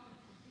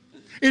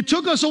 It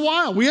took us a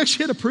while. We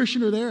actually had a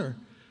parishioner there.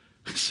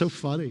 It's so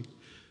funny.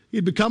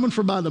 He'd been coming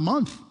for about a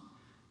month,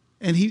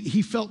 and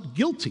he felt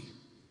guilty.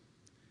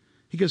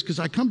 He goes, because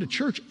I come to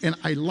church, and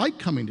I like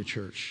coming to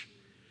church.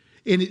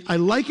 And I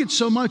like it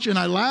so much, and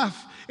I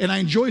laugh, and I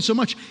enjoy it so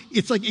much.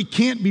 It's like it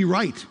can't be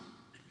right.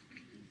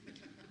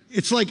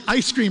 It's like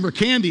ice cream or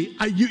candy.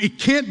 It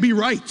can't be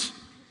right.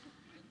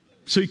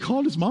 So he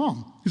called his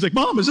mom. He's like,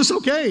 Mom, is this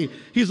okay?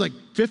 He's like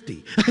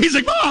 50. He's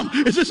like, Mom,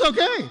 is this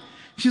okay?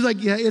 She's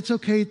like, yeah, it's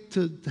okay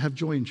to have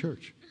joy in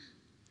church.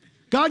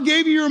 God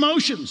gave you your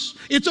emotions.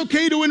 It's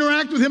okay to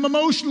interact with him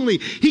emotionally.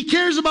 He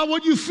cares about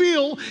what you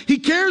feel. He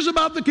cares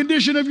about the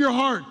condition of your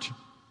heart.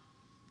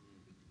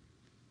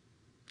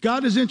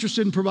 God is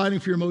interested in providing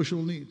for your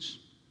emotional needs.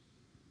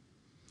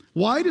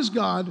 Why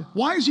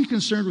is he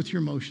concerned with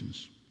your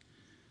emotions?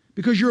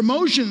 Because your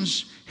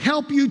emotions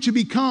help you to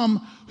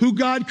become who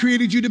God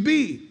created you to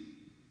be.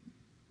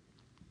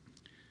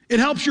 It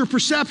helps your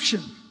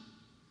perception.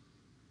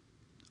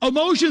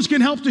 Emotions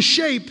can help to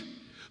shape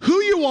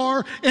who you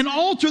are and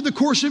alter the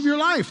course of your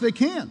life. They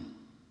can.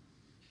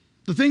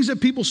 The things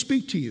that people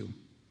speak to you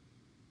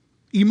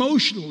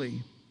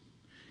emotionally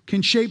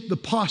can shape the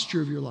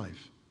posture of your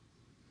life.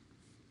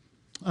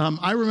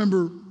 I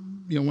remember,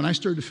 when I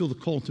started to feel the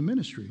call to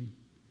ministry,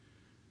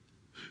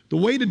 the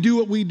way to do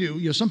what we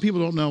do, some people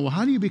don't know, well,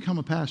 how do you become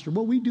a pastor?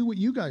 Well, we do what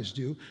you guys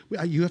do.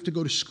 You have to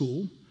go to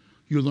school.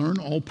 You learn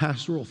all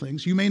pastoral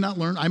things. I may not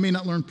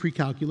learn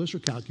pre-calculus or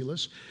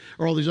calculus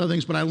or all these other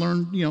things, but I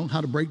learned,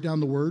 how to break down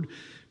the word,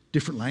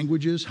 different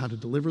languages, how to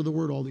deliver the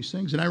word, all these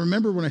things. And I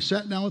remember when I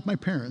sat down with my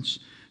parents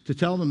to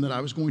tell them that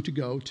I was going to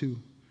go to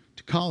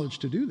college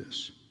to do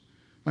this,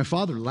 my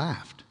father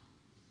laughed.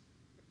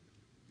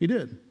 He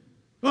did.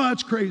 Oh,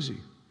 that's crazy.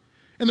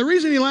 And the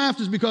reason he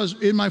laughed is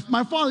because in my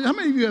father, how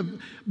many of you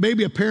have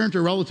maybe a parent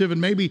or relative and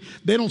maybe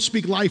they don't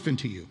speak life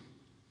into you?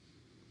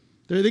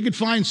 They could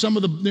find some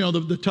of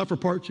the tougher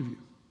parts of you.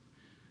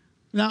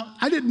 Now,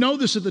 I didn't know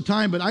this at the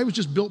time, but I was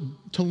just built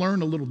to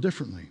learn a little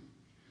differently.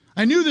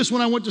 I knew this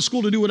when I went to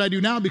school to do what I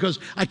do now because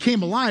I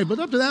came alive, but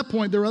up to that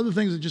point, there were other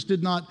things that just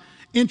did not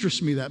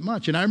interest me that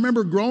much. And I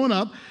remember growing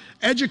up,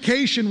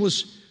 education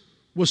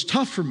was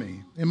tough for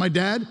me. And my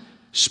dad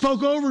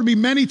spoke over me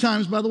many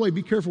times. By the way,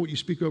 be careful what you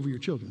speak over your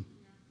children.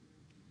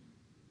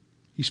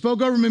 He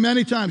spoke over me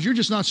many times. You're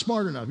just not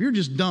smart enough. You're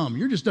just dumb.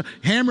 You're just a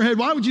hammerhead.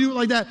 Why would you do it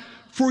like that?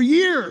 For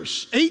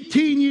years,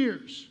 18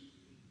 years.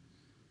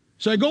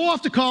 So I go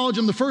off to college.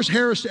 I'm the first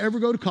Harris to ever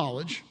go to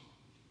college.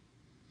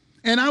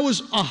 And I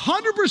was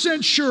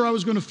 100% sure I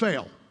was going to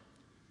fail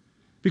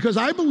because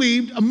I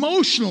believed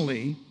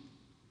emotionally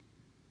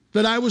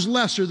that I was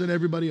lesser than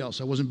everybody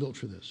else. I wasn't built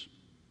for this.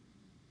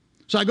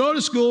 So I go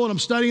to school and I'm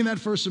studying that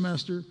first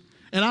semester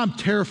and I'm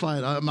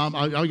terrified. I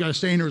got to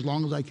stay in here as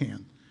long as I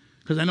can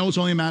because I know it's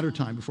only a matter of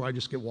time before I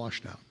just get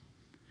washed out.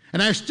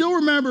 And I still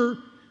remember,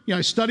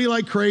 I study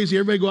like crazy.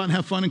 Everybody go out and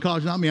have fun in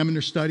college. Not me. I'm in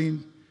there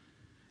studying.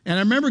 And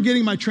I remember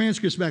getting my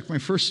transcripts back for my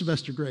first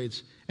semester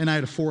grades and I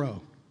had a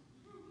 4.0.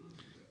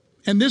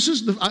 And this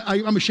is,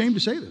 I'm ashamed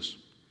to say this.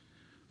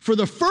 For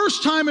the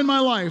first time in my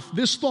life,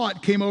 this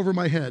thought came over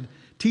my head.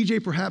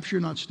 TJ, perhaps you're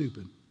not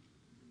stupid.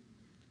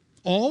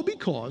 All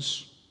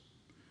because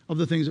of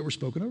the things that were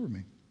spoken over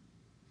me.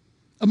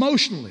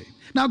 Emotionally.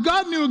 Now,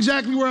 God knew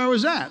exactly where I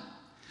was at.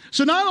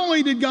 So not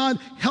only did God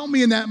help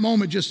me in that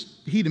moment, just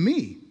he to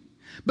me,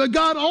 but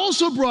God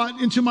also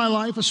brought into my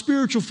life a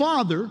spiritual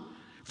father,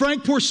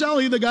 Frank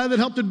Porcelli, the guy that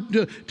helped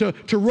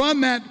to run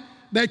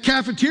that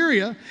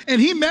cafeteria,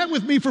 and he met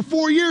with me for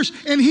 4 years,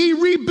 and he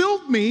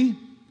rebuilt me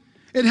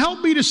and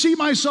helped me to see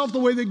myself the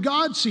way that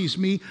God sees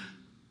me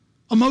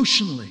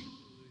emotionally.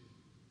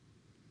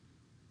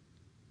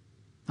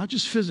 Not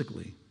just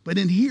physically, but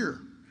in here.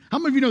 How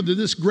many of you know that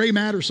this gray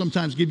matter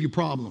sometimes give you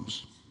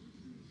problems?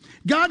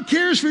 God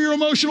cares for your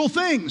emotional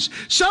things.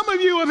 Some of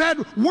you have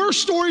had worse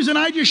stories than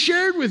I just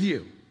shared with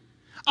you.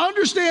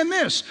 Understand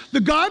this, the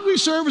God we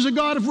serve is a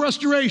God of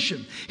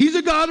restoration. He's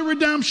a God of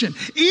redemption.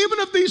 Even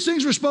if these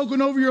things were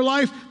spoken over your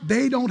life,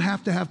 they don't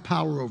have to have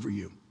power over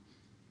you.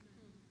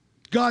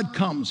 God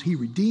comes, he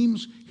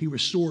redeems, he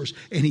restores,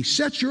 and he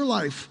sets your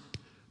life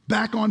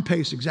back on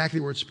pace exactly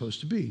where it's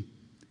supposed to be,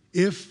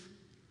 if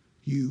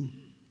you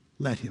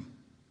let him.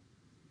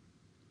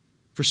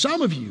 For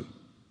some of you,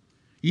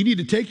 you need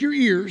to take your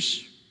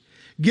ears,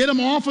 get them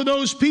off of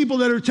those people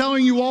that are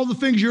telling you all the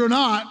things you're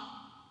not,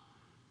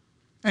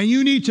 and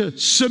you need to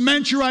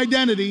cement your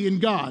identity in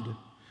God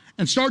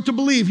and start to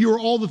believe you are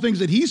all the things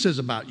that he says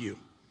about you.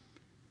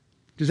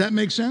 Does that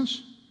make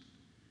sense?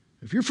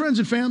 If your friends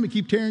and family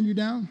keep tearing you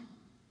down,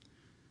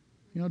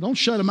 don't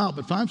shut them out,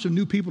 but find some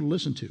new people to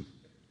listen to.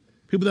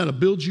 People that'll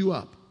build you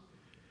up.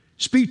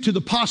 Speak to the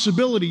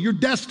possibility, your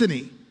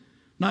destiny,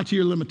 not to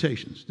your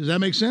limitations. Does that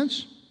make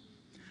sense?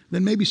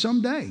 Then maybe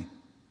someday,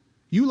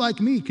 you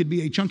like me could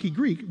be a chunky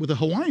Greek with a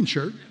Hawaiian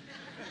shirt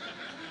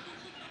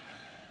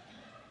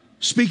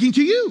speaking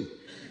to you.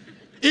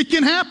 It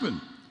can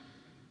happen.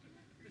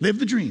 Live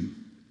the dream.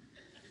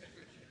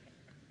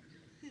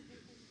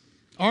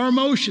 Our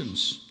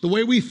emotions, the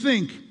way we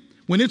think,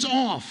 when it's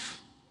off,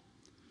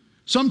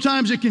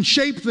 sometimes it can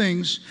shape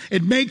things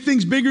and make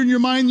things bigger in your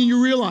mind than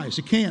you realize.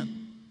 It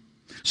can.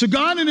 So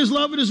God in his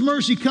love and his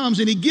mercy comes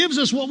and he gives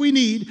us what we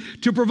need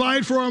to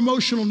provide for our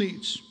emotional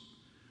needs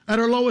at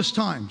our lowest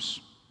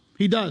times.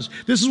 He does.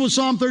 This is what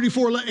Psalm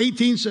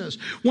 34:18 says.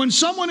 When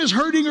someone is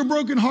hurting or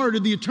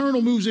brokenhearted, the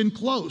Eternal moves in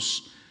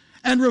close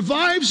and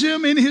revives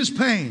him in his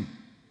pain.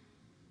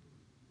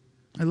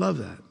 I love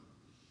that.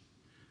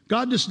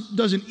 God just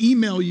doesn't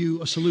email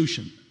you a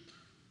solution.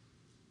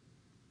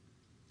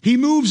 He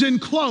moves in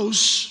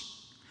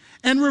close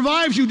and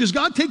revives you. Does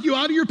God take you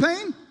out of your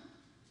pain?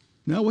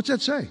 No, what's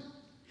that say?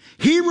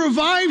 He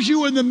revives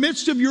you in the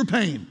midst of your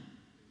pain.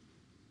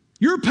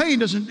 Your pain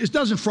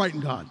doesn't frighten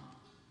God.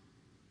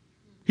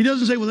 He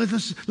doesn't say, well,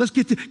 let's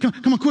get to,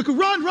 come on, quicker,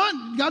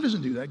 run. God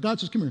doesn't do that. God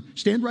says, come here,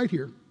 stand right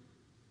here.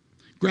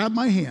 Grab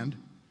my hand.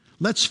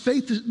 We're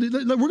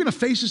going to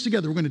face this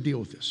together. We're going to deal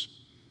with this.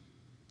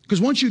 Because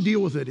once you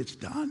deal with it, it's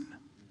done.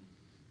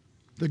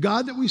 The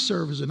God that we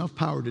serve has enough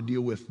power to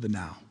deal with the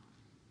now.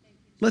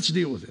 Let's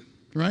deal with it,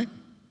 right?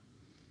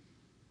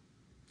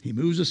 He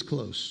moves us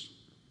close.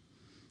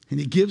 And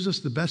he gives us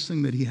the best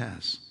thing that he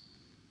has,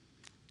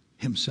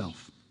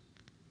 himself.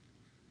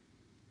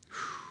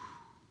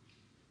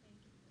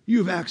 You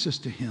have access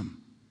to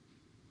him.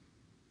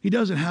 He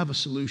doesn't have a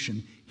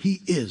solution.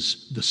 He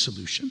is the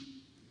solution.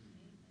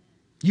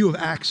 You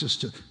have access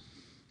to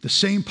the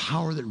same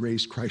power that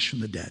raised Christ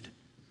from the dead.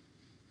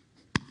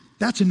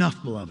 That's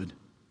enough, beloved.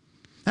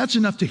 That's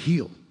enough to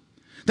heal.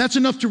 That's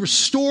enough to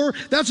restore.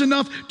 That's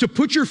enough to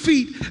put your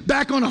feet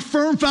back on a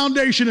firm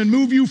foundation and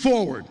move you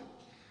forward.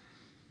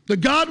 The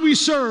God we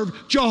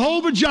serve,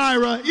 Jehovah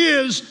Jireh,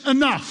 is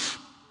enough.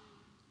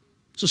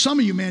 So some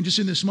of you, man, just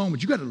in this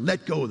moment, you got to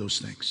let go of those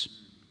things.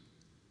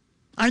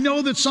 I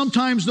know that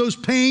sometimes those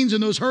pains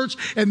and those hurts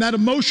and that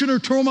emotion or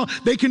trauma,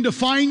 they can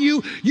define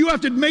you. You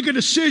have to make a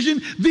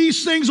decision.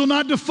 These things will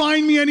not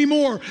define me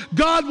anymore.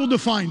 God will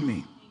define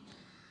me.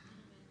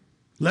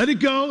 Let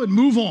it go and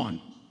move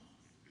on.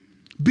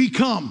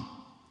 Become.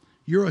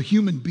 You're a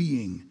human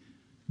being.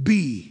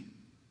 Be.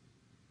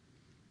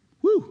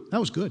 Woo, that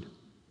was good.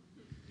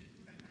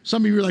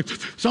 Some of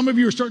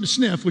you are starting to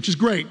sniff, which is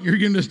great.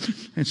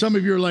 And some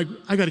of you are like,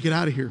 I got to get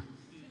out of here.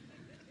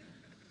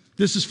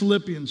 This is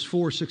Philippians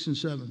 4, 6, and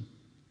 7.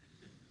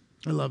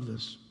 I love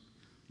this.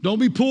 Don't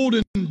be pulled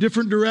in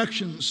different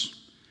directions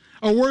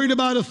or worried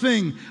about a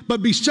thing,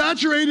 but be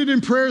saturated in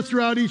prayer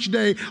throughout each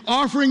day,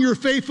 offering your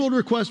faithful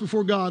requests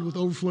before God with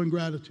overflowing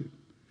gratitude.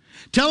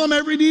 Tell him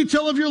every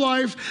detail of your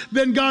life,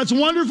 then God's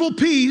wonderful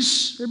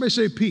peace, everybody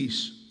say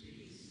peace.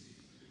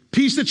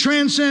 Peace that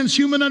transcends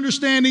human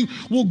understanding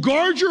will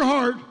guard your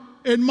heart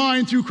and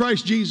mind through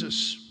Christ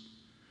Jesus.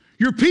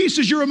 Your peace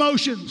is your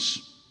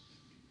emotions.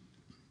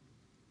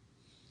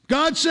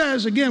 God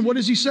says, again, what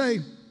does he say?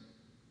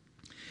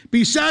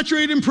 Be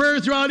saturated in prayer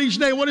throughout each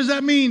day. What does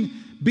that mean?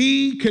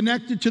 Be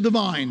connected to the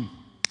vine.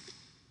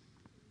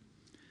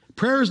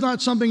 Prayer is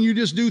not something you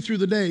just do through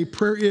the day.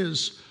 Prayer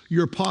is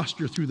your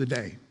posture through the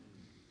day.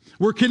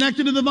 We're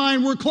connected to the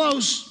vine. We're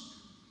close.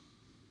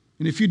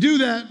 And if you do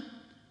that,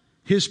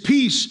 his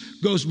peace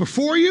goes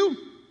before you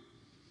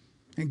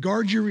and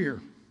guards your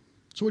ear.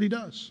 That's what he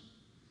does.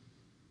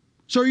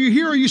 So are you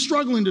here or are you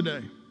struggling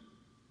today?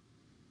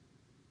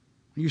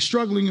 Are you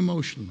struggling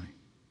emotionally?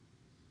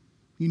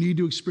 You need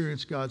to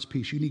experience God's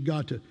peace. You need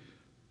God to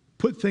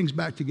put things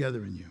back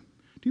together in you.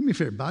 Do me a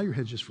favor, bow your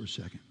heads just for a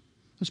second.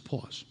 Let's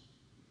pause.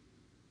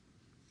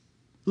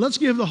 Let's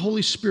give the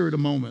Holy Spirit a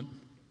moment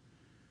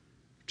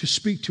to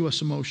speak to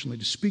us emotionally,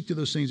 to speak to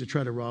those things that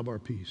try to rob our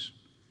peace.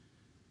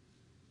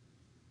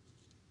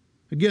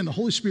 Again, the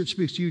Holy Spirit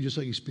speaks to you just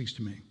like he speaks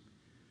to me.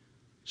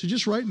 So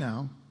just right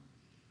now,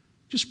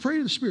 just pray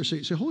to the Spirit.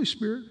 Say, Holy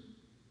Spirit,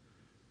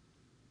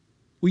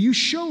 will you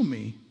show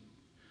me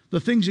the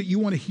things that you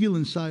want to heal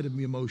inside of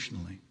me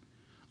emotionally?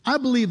 I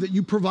believe that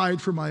you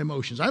provide for my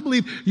emotions. I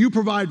believe you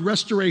provide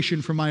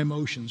restoration for my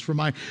emotions, for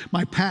my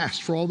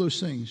past, for all those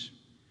things.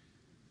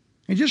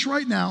 And just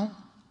right now,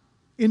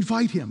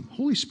 invite him.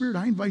 Holy Spirit,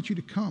 I invite you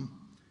to come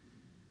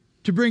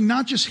to bring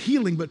not just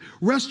healing, but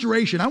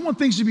restoration. I want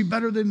things to be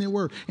better than they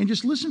were. And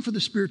just listen for the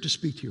Spirit to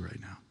speak to you right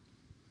now.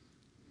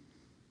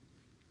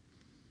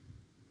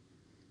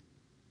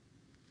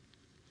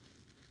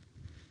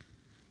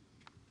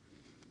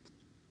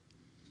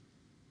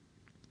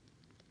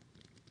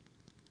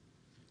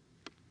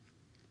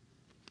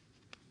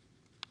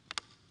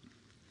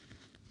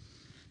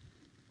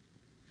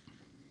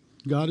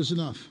 God is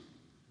enough.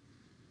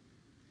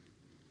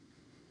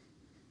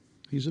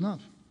 He's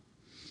enough.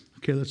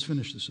 Okay, let's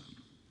finish this up.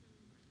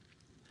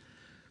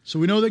 So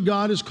we know that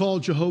God is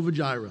called Jehovah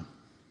Jireh,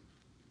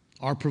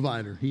 our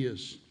provider. He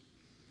is.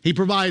 He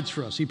provides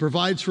for us. He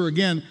provides for,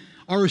 again,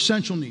 our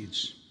essential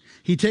needs.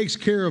 He takes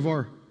care of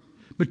our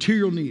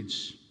material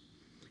needs.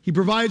 He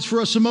provides for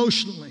us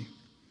emotionally.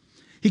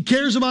 He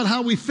cares about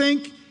how we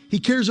think. He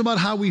cares about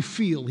how we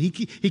feel. He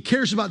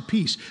cares about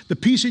peace. The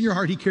peace in your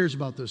heart, he cares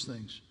about those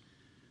things.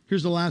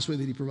 Here's the last way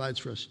that he provides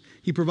for us.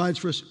 He provides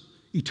for us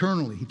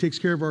eternally. He takes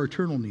care of our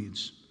eternal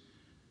needs.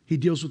 He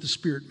deals with the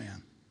spirit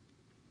man.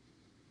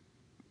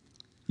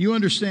 You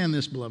understand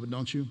this, beloved,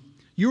 don't you?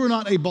 You are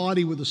not a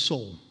body with a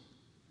soul.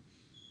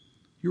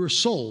 You're a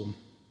soul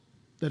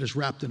that is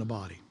wrapped in a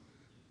body.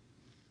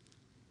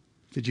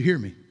 Did you hear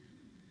me?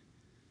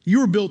 You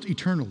were built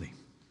eternally.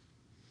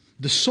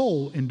 The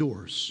soul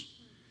endures.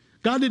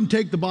 God didn't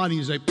take the body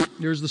and say,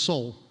 there's the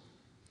soul.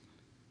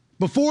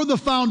 Before the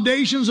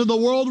foundations of the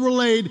world were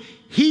laid,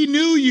 He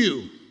knew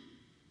you.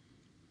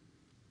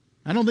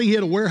 I don't think He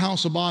had a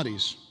warehouse of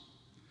bodies.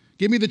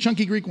 Give me the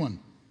chunky Greek one.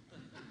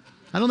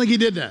 I don't think He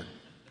did that.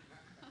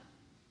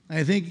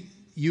 I think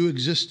you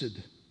existed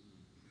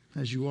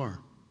as you are.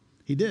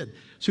 He did.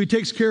 So He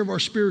takes care of our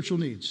spiritual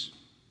needs.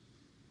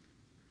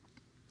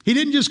 He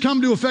didn't just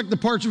come to affect the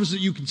parts of us that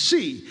you can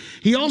see.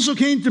 He also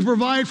came to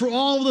provide for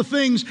all of the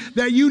things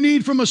that you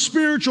need from a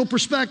spiritual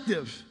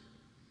perspective.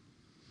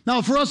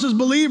 Now, for us as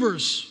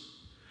believers,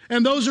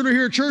 and those that are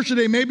here at church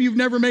today, maybe you've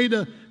never made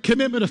a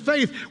commitment of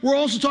faith, we're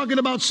also talking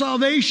about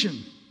salvation.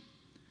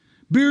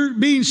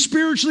 Being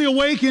spiritually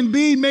awakened,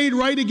 being made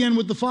right again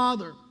with the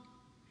Father.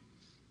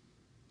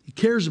 He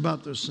cares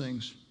about those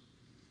things.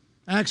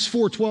 Acts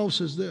 4:12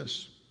 says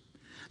this,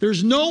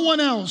 there's no one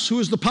else who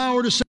has the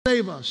power to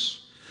save us.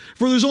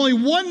 For there's only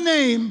one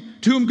name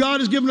to whom God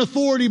has given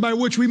authority by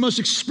which we must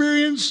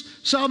experience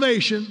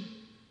salvation,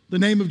 the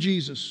name of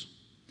Jesus.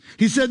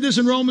 He said this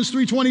in Romans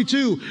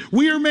 3:22.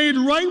 We are made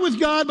right with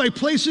God by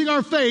placing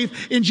our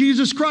faith in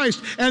Jesus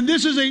Christ. And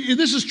this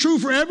is true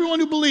for everyone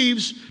who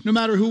believes, no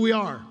matter who we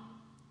are.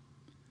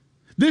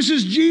 This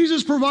is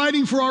Jesus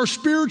providing for our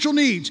spiritual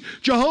needs.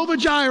 Jehovah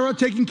Jireh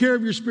taking care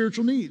of your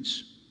spiritual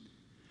needs.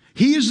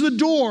 He is the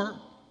door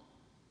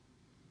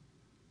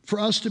for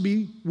us to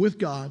be with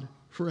God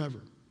forever.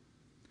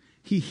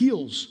 He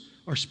heals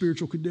our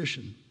spiritual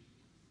condition.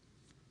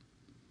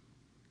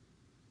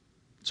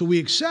 So we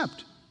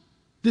accept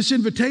this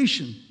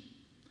invitation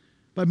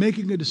by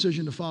making a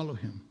decision to follow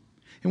Him.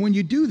 And when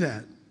you do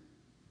that,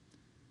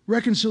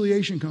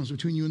 reconciliation comes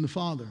between you and the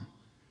Father.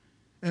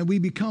 And we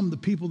become the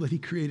people that He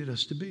created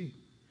us to be.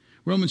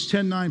 Romans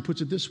 10:9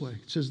 puts it this way.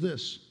 It says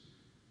this.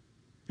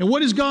 And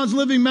what is God's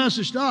living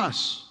message to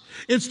us?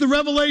 It's the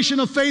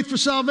revelation of faith for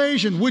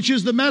salvation, which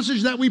is the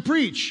message that we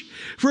preach.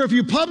 For if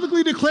you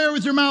publicly declare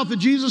with your mouth that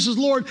Jesus is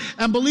Lord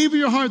and believe in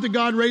your heart that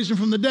God raised Him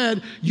from the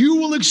dead, you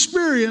will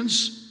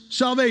experience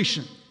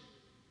salvation.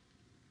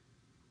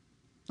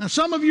 Now,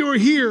 some of you are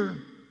here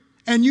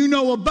and you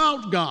know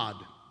about God,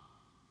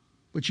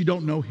 but you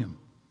don't know Him.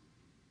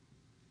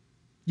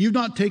 You've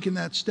not taken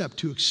that step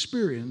to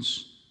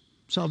experience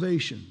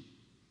salvation,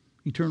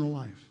 eternal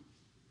life.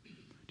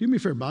 Do me a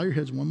favor, bow your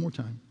heads one more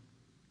time.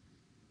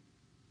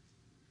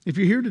 If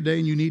you're here today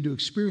and you need to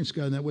experience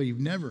God in that way, you've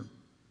never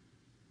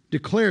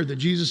declared that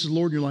Jesus is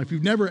Lord in your life.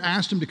 You've never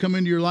asked Him to come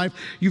into your life.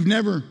 You've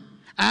never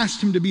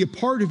asked Him to be a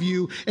part of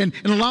you and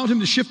allowed Him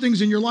to shift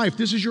things in your life.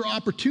 This is your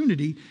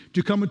opportunity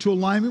to come into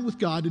alignment with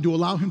God and to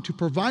allow Him to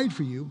provide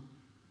for you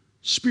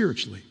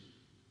spiritually.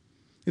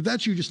 If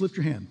that's you, just lift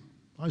your hand.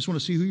 I just want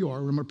to see who you are.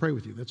 I'm going to pray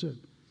with you. That's it.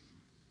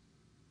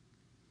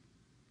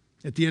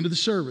 At the end of the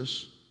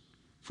service,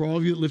 for all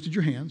of you that lifted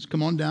your hands,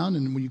 come on down,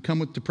 and when you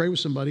come to pray with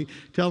somebody,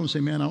 tell them, say,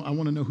 man, I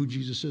want to know who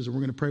Jesus is, and we're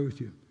going to pray with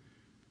you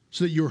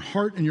so that your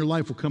heart and your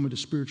life will come into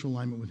spiritual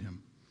alignment with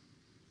Him.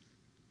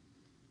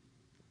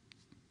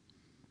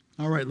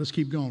 All right, let's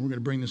keep going. We're going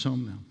to bring this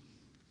home now.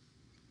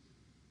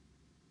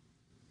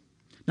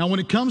 Now, when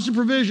it comes to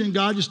provision,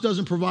 God just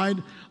doesn't provide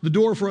the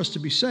door for us to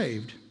be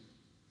saved.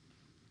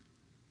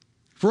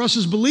 For us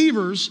as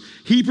believers,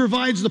 He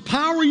provides the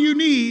power you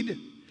need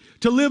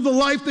to live the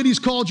life that He's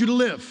called you to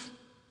live,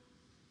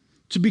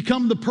 to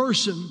become the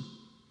person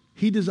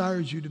He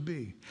desires you to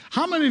be.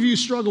 How many of you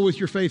struggle with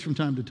your faith from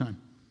time to time?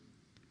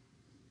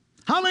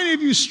 How many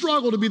of you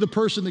struggle to be the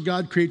person that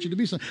God created you to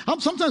be?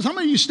 Sometimes, how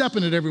many of you step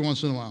in it every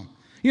once in a while?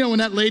 You know, when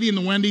that lady in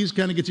the Wendy's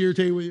kind of gets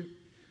irritated with you?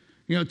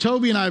 You know,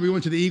 Toby and I, we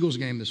went to the Eagles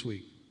game this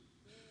week.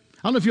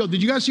 I don't know if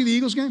did you guys see the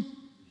Eagles game?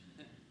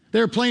 They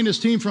were playing this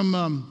team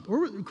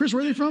from, Chris,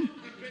 where are they from?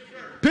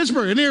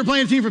 Pittsburgh, and they were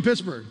playing a team from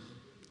Pittsburgh.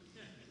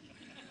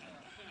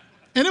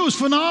 And it was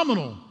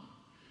phenomenal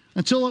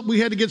until we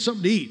had to get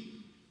something to eat.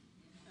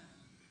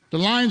 The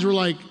lines were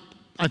like,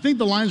 I think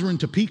the lines were in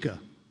Topeka.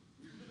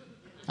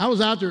 I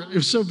was out there, it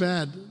was so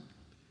bad.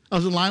 I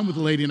was in line with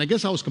the lady, and I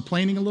guess I was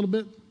complaining a little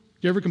bit. Do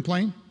you ever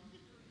complain?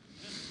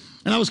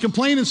 And I was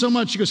complaining so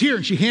much, she goes, here,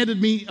 and she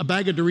handed me a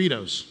bag of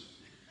Doritos.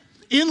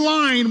 In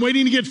line,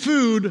 waiting to get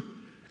food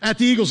at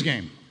the Eagles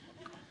game.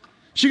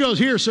 She goes,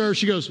 here, sir.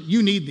 She goes,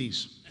 you need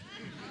these.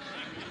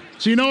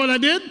 So you know what I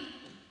did?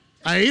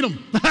 I ate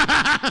them.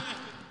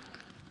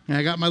 And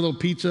I got my little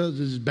pizza. This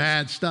is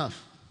bad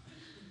stuff.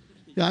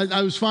 Yeah,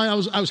 I was fine. I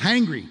was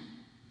hangry.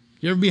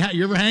 You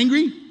ever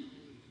hangry?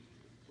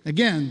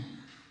 Again,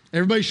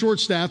 everybody's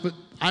short-staffed, but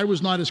I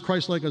was not as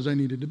Christ-like as I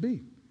needed to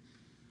be.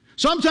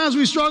 Sometimes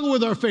we struggle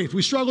with our faith.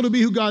 We struggle to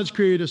be who God's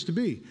created us to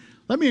be.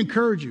 Let me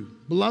encourage you,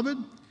 beloved,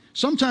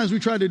 sometimes we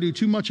try to do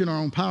too much in our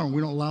own power and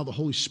we don't allow the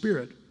Holy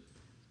Spirit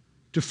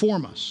to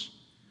form us.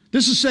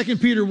 This is 2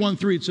 Peter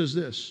 1:3. It says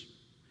this.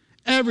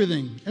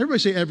 Everything. Everybody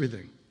say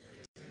everything.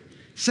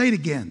 Say it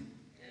again.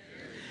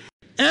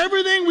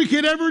 Everything we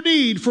could ever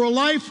need for a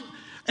life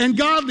and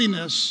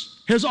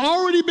godliness has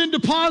already been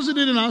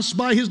deposited in us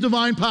by his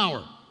divine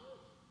power.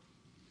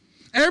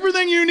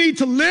 Everything you need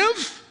to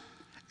live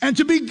and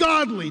to be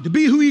godly, to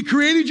be who he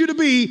created you to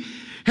be,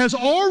 has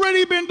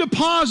already been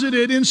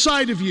deposited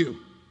inside of you.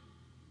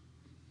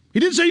 He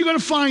didn't say you're going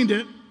to find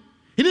it.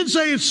 He didn't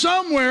say it's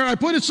somewhere. I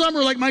put it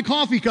somewhere like my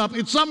coffee cup.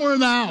 It's somewhere in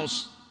the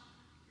house.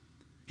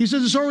 He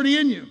says it's already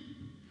in you.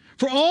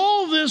 For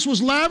all this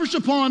was lavished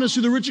upon us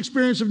through the rich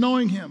experience of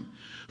knowing him,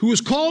 who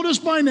has called us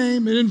by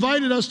name and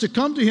invited us to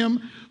come to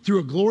him through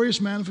a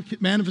glorious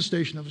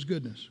manifestation of his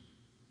goodness.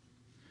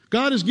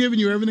 God has given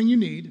you everything you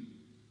need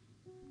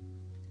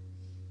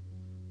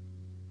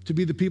to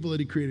be the people that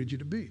he created you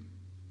to be.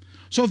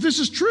 So if this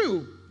is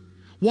true,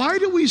 why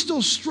do we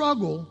still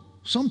struggle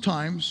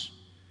sometimes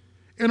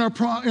in our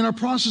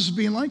process of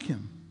being like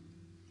him?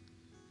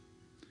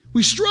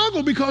 We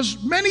struggle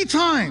because many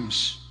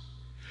times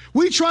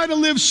we try to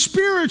live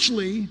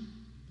spiritually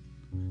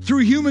through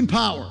human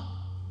power.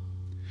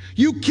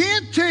 You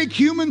can't take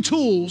human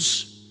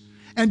tools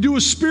and do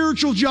a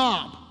spiritual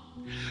job.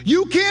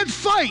 You can't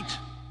fight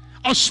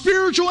a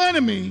spiritual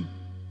enemy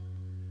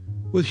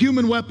with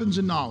human weapons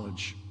and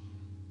knowledge.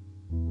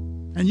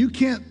 And you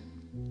can't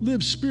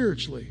live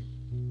spiritually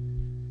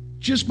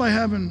just by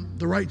having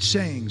the right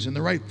sayings and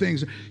the right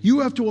things. You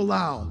have to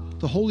allow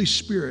the Holy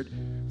Spirit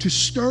to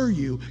stir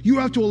you. You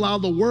have to allow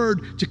the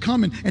word to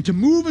come in and to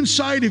move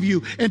inside of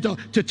you and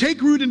to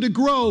take root and to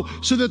grow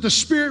so that the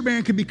spirit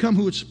man can become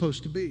who it's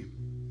supposed to be.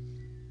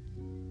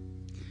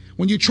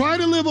 When you try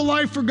to live a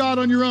life for God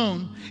on your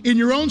own, in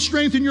your own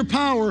strength and your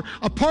power,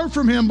 apart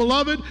from him,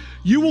 beloved,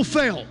 you will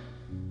fail.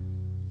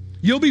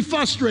 You'll be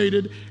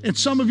frustrated, and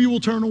some of you will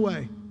turn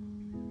away.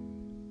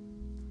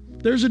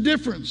 There's a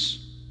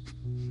difference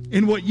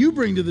in what you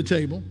bring to the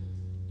table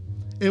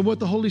and what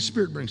the Holy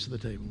Spirit brings to the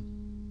table.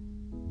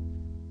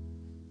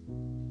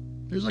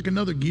 There's like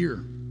another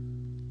gear.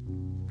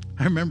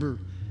 I remember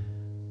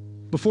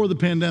before the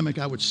pandemic,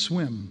 I would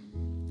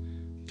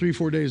swim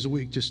 3-4 days a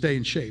week to stay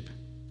in shape.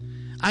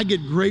 I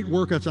get great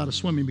workouts out of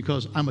swimming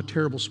because I'm a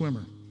terrible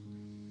swimmer.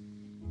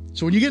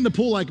 So when you get in the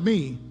pool like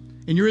me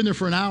and you're in there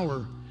for an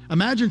hour,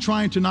 imagine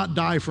trying to not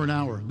die for an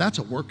hour. That's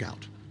a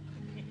workout.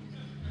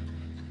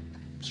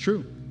 It's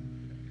true.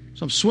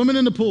 So I'm swimming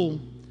in the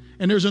pool,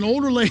 and there's an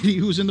older lady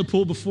who's in the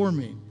pool before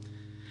me.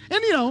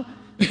 And you know,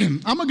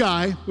 I'm a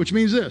guy, which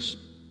means this.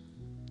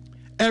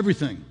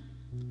 Everything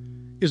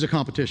is a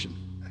competition.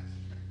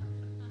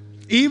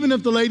 Even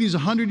if the lady's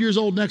 100 years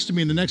old next to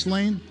me in the next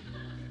lane,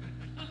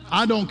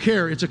 I don't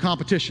care. It's a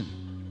competition.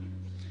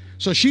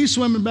 So she's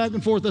swimming back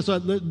and forth. That's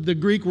like the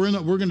Greek. We're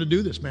going to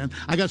do this, man.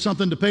 I got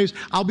something to pace.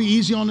 I'll be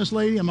easy on this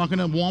lady. I'm not going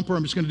to whomp her.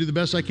 I'm just going to do the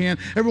best I can.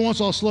 Every once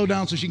in a while, I'll slow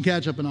down so she can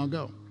catch up, and I'll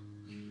go.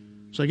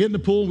 So I get in the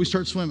pool, and we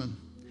start swimming.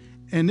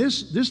 And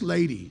this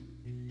lady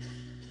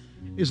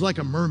is like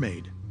a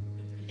mermaid.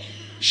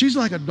 She's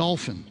like a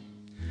dolphin.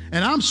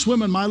 And I'm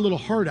swimming my little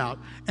heart out,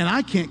 and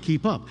I can't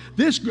keep up.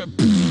 This girl,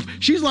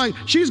 she's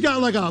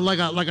got like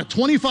a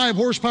 25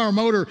 horsepower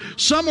motor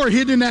somewhere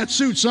hidden in that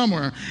suit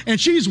somewhere,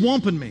 and she's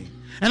whumping me.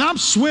 And I'm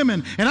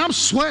swimming, and I'm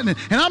sweating,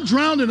 and I'm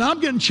drowning, and I'm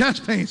getting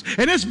chest pains,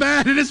 and it's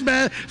bad, and it's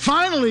bad.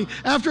 Finally,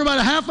 after about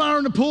a half hour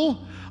in the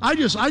pool, I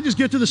just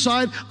get to the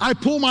side. I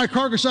pull my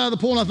carcass out of the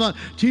pool, and I thought,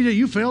 TJ,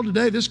 you failed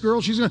today. This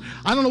girl,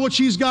 I don't know what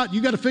she's got.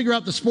 You got to figure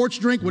out the sports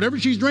drink, whatever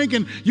she's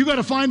drinking. You got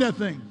to find that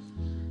thing.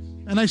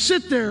 And I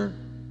sit there,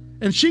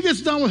 and she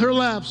gets done with her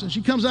laps, and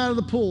she comes out of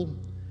the pool.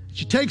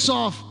 She takes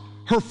off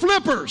her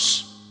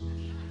flippers.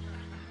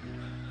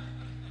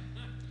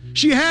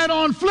 She had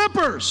on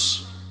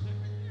flippers.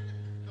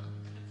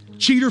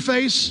 Cheater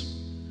face.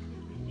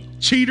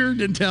 Cheater,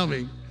 didn't tell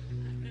me.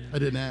 I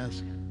didn't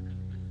ask.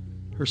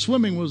 Her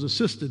swimming was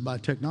assisted by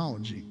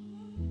technology.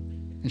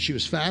 And she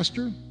was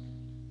faster,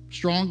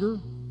 stronger,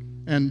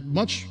 and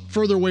much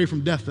further away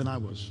from death than I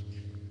was.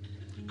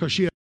 Because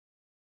she had.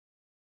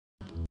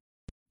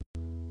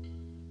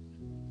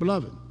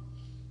 Beloved,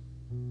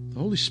 the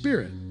Holy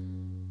Spirit,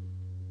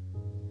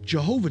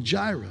 Jehovah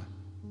Jireh,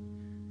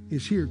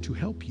 is here to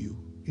help you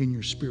in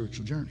your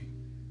spiritual journey.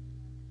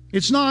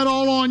 It's not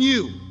all on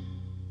you.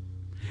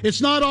 It's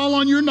not all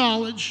on your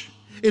knowledge.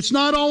 It's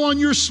not all on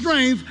your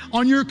strength,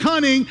 on your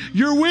cunning,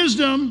 your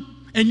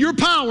wisdom, and your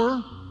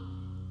power.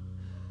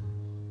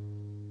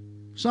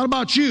 It's not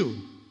about you.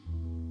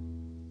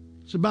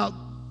 It's about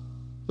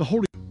the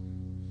Holy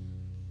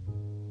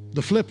Spirit,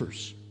 the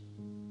flippers.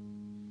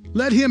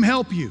 Let him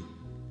help you.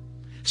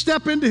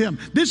 Step into him.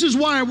 This is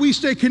why we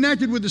stay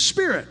connected with the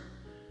Spirit.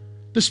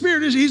 The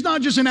Spirit he's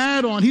not just an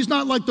add-on. He's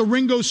not like the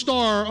Ringo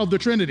Starr of the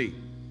Trinity.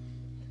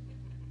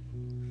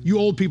 You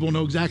old people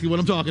know exactly what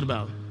I'm talking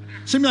about.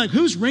 Some of you are like,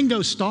 who's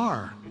Ringo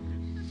Starr?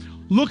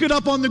 Look it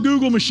up on the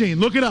Google machine.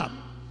 Look it up.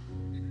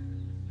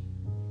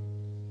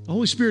 The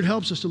Holy Spirit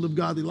helps us to live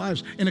godly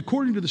lives. And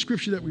according to the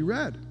scripture that we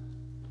read,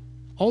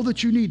 all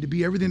that you need to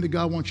be everything that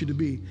God wants you to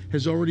be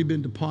has already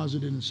been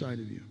deposited inside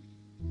of you.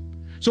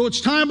 So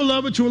it's time,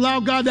 beloved, to allow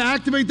God to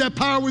activate that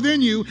power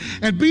within you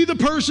and be the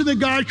person that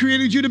God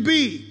created you to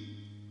be.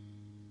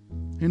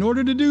 In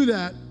order to do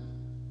that,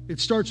 it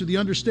starts with the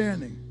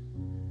understanding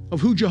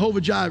of who Jehovah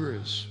Jireh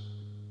is.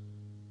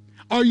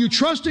 Are you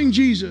trusting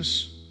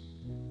Jesus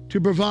to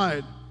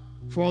provide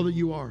for all that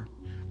you are?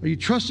 Are you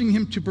trusting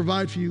him to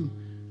provide for you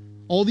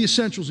all the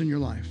essentials in your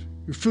life?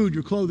 Your food,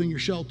 your clothing, your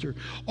shelter,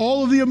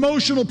 all of the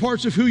emotional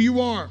parts of who you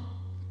are.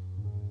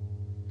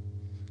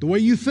 The way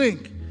you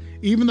think,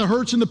 even the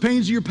hurts and the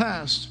pains of your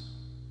past.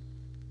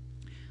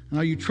 And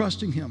are you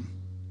trusting him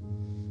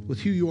with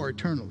who you are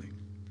eternally?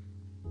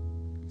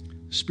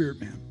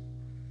 Spirit man.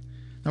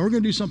 Now we're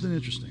going to do something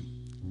interesting.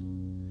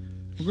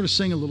 We're going to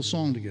sing a little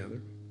song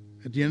together.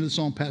 At the end of the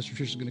song, Pastor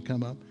Trish is going to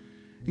come up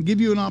and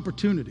give you an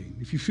opportunity.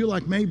 If you feel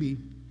like maybe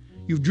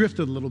you've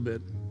drifted a little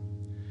bit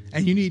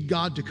and you need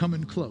God to come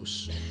in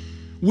close.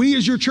 We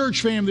as your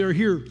church family are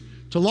here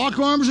to lock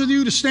arms with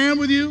you, to stand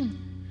with you,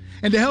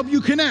 and to help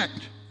you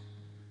connect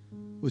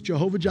with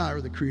Jehovah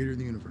Jireh, the creator of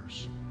the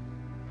universe.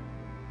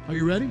 Are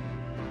you ready?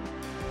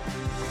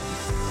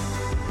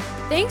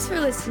 Thanks for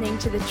listening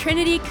to the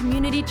Trinity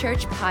Community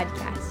Church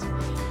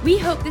podcast. We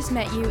hope this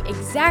met you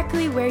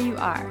exactly where you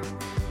are.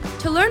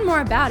 To learn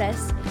more about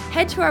us,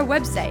 head to our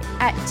website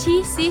at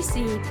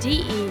tccde.com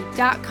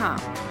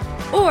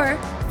or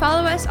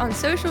follow us on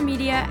social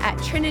media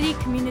at Trinity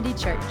Community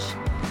Church.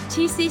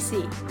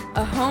 TCC,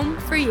 a home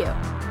for you.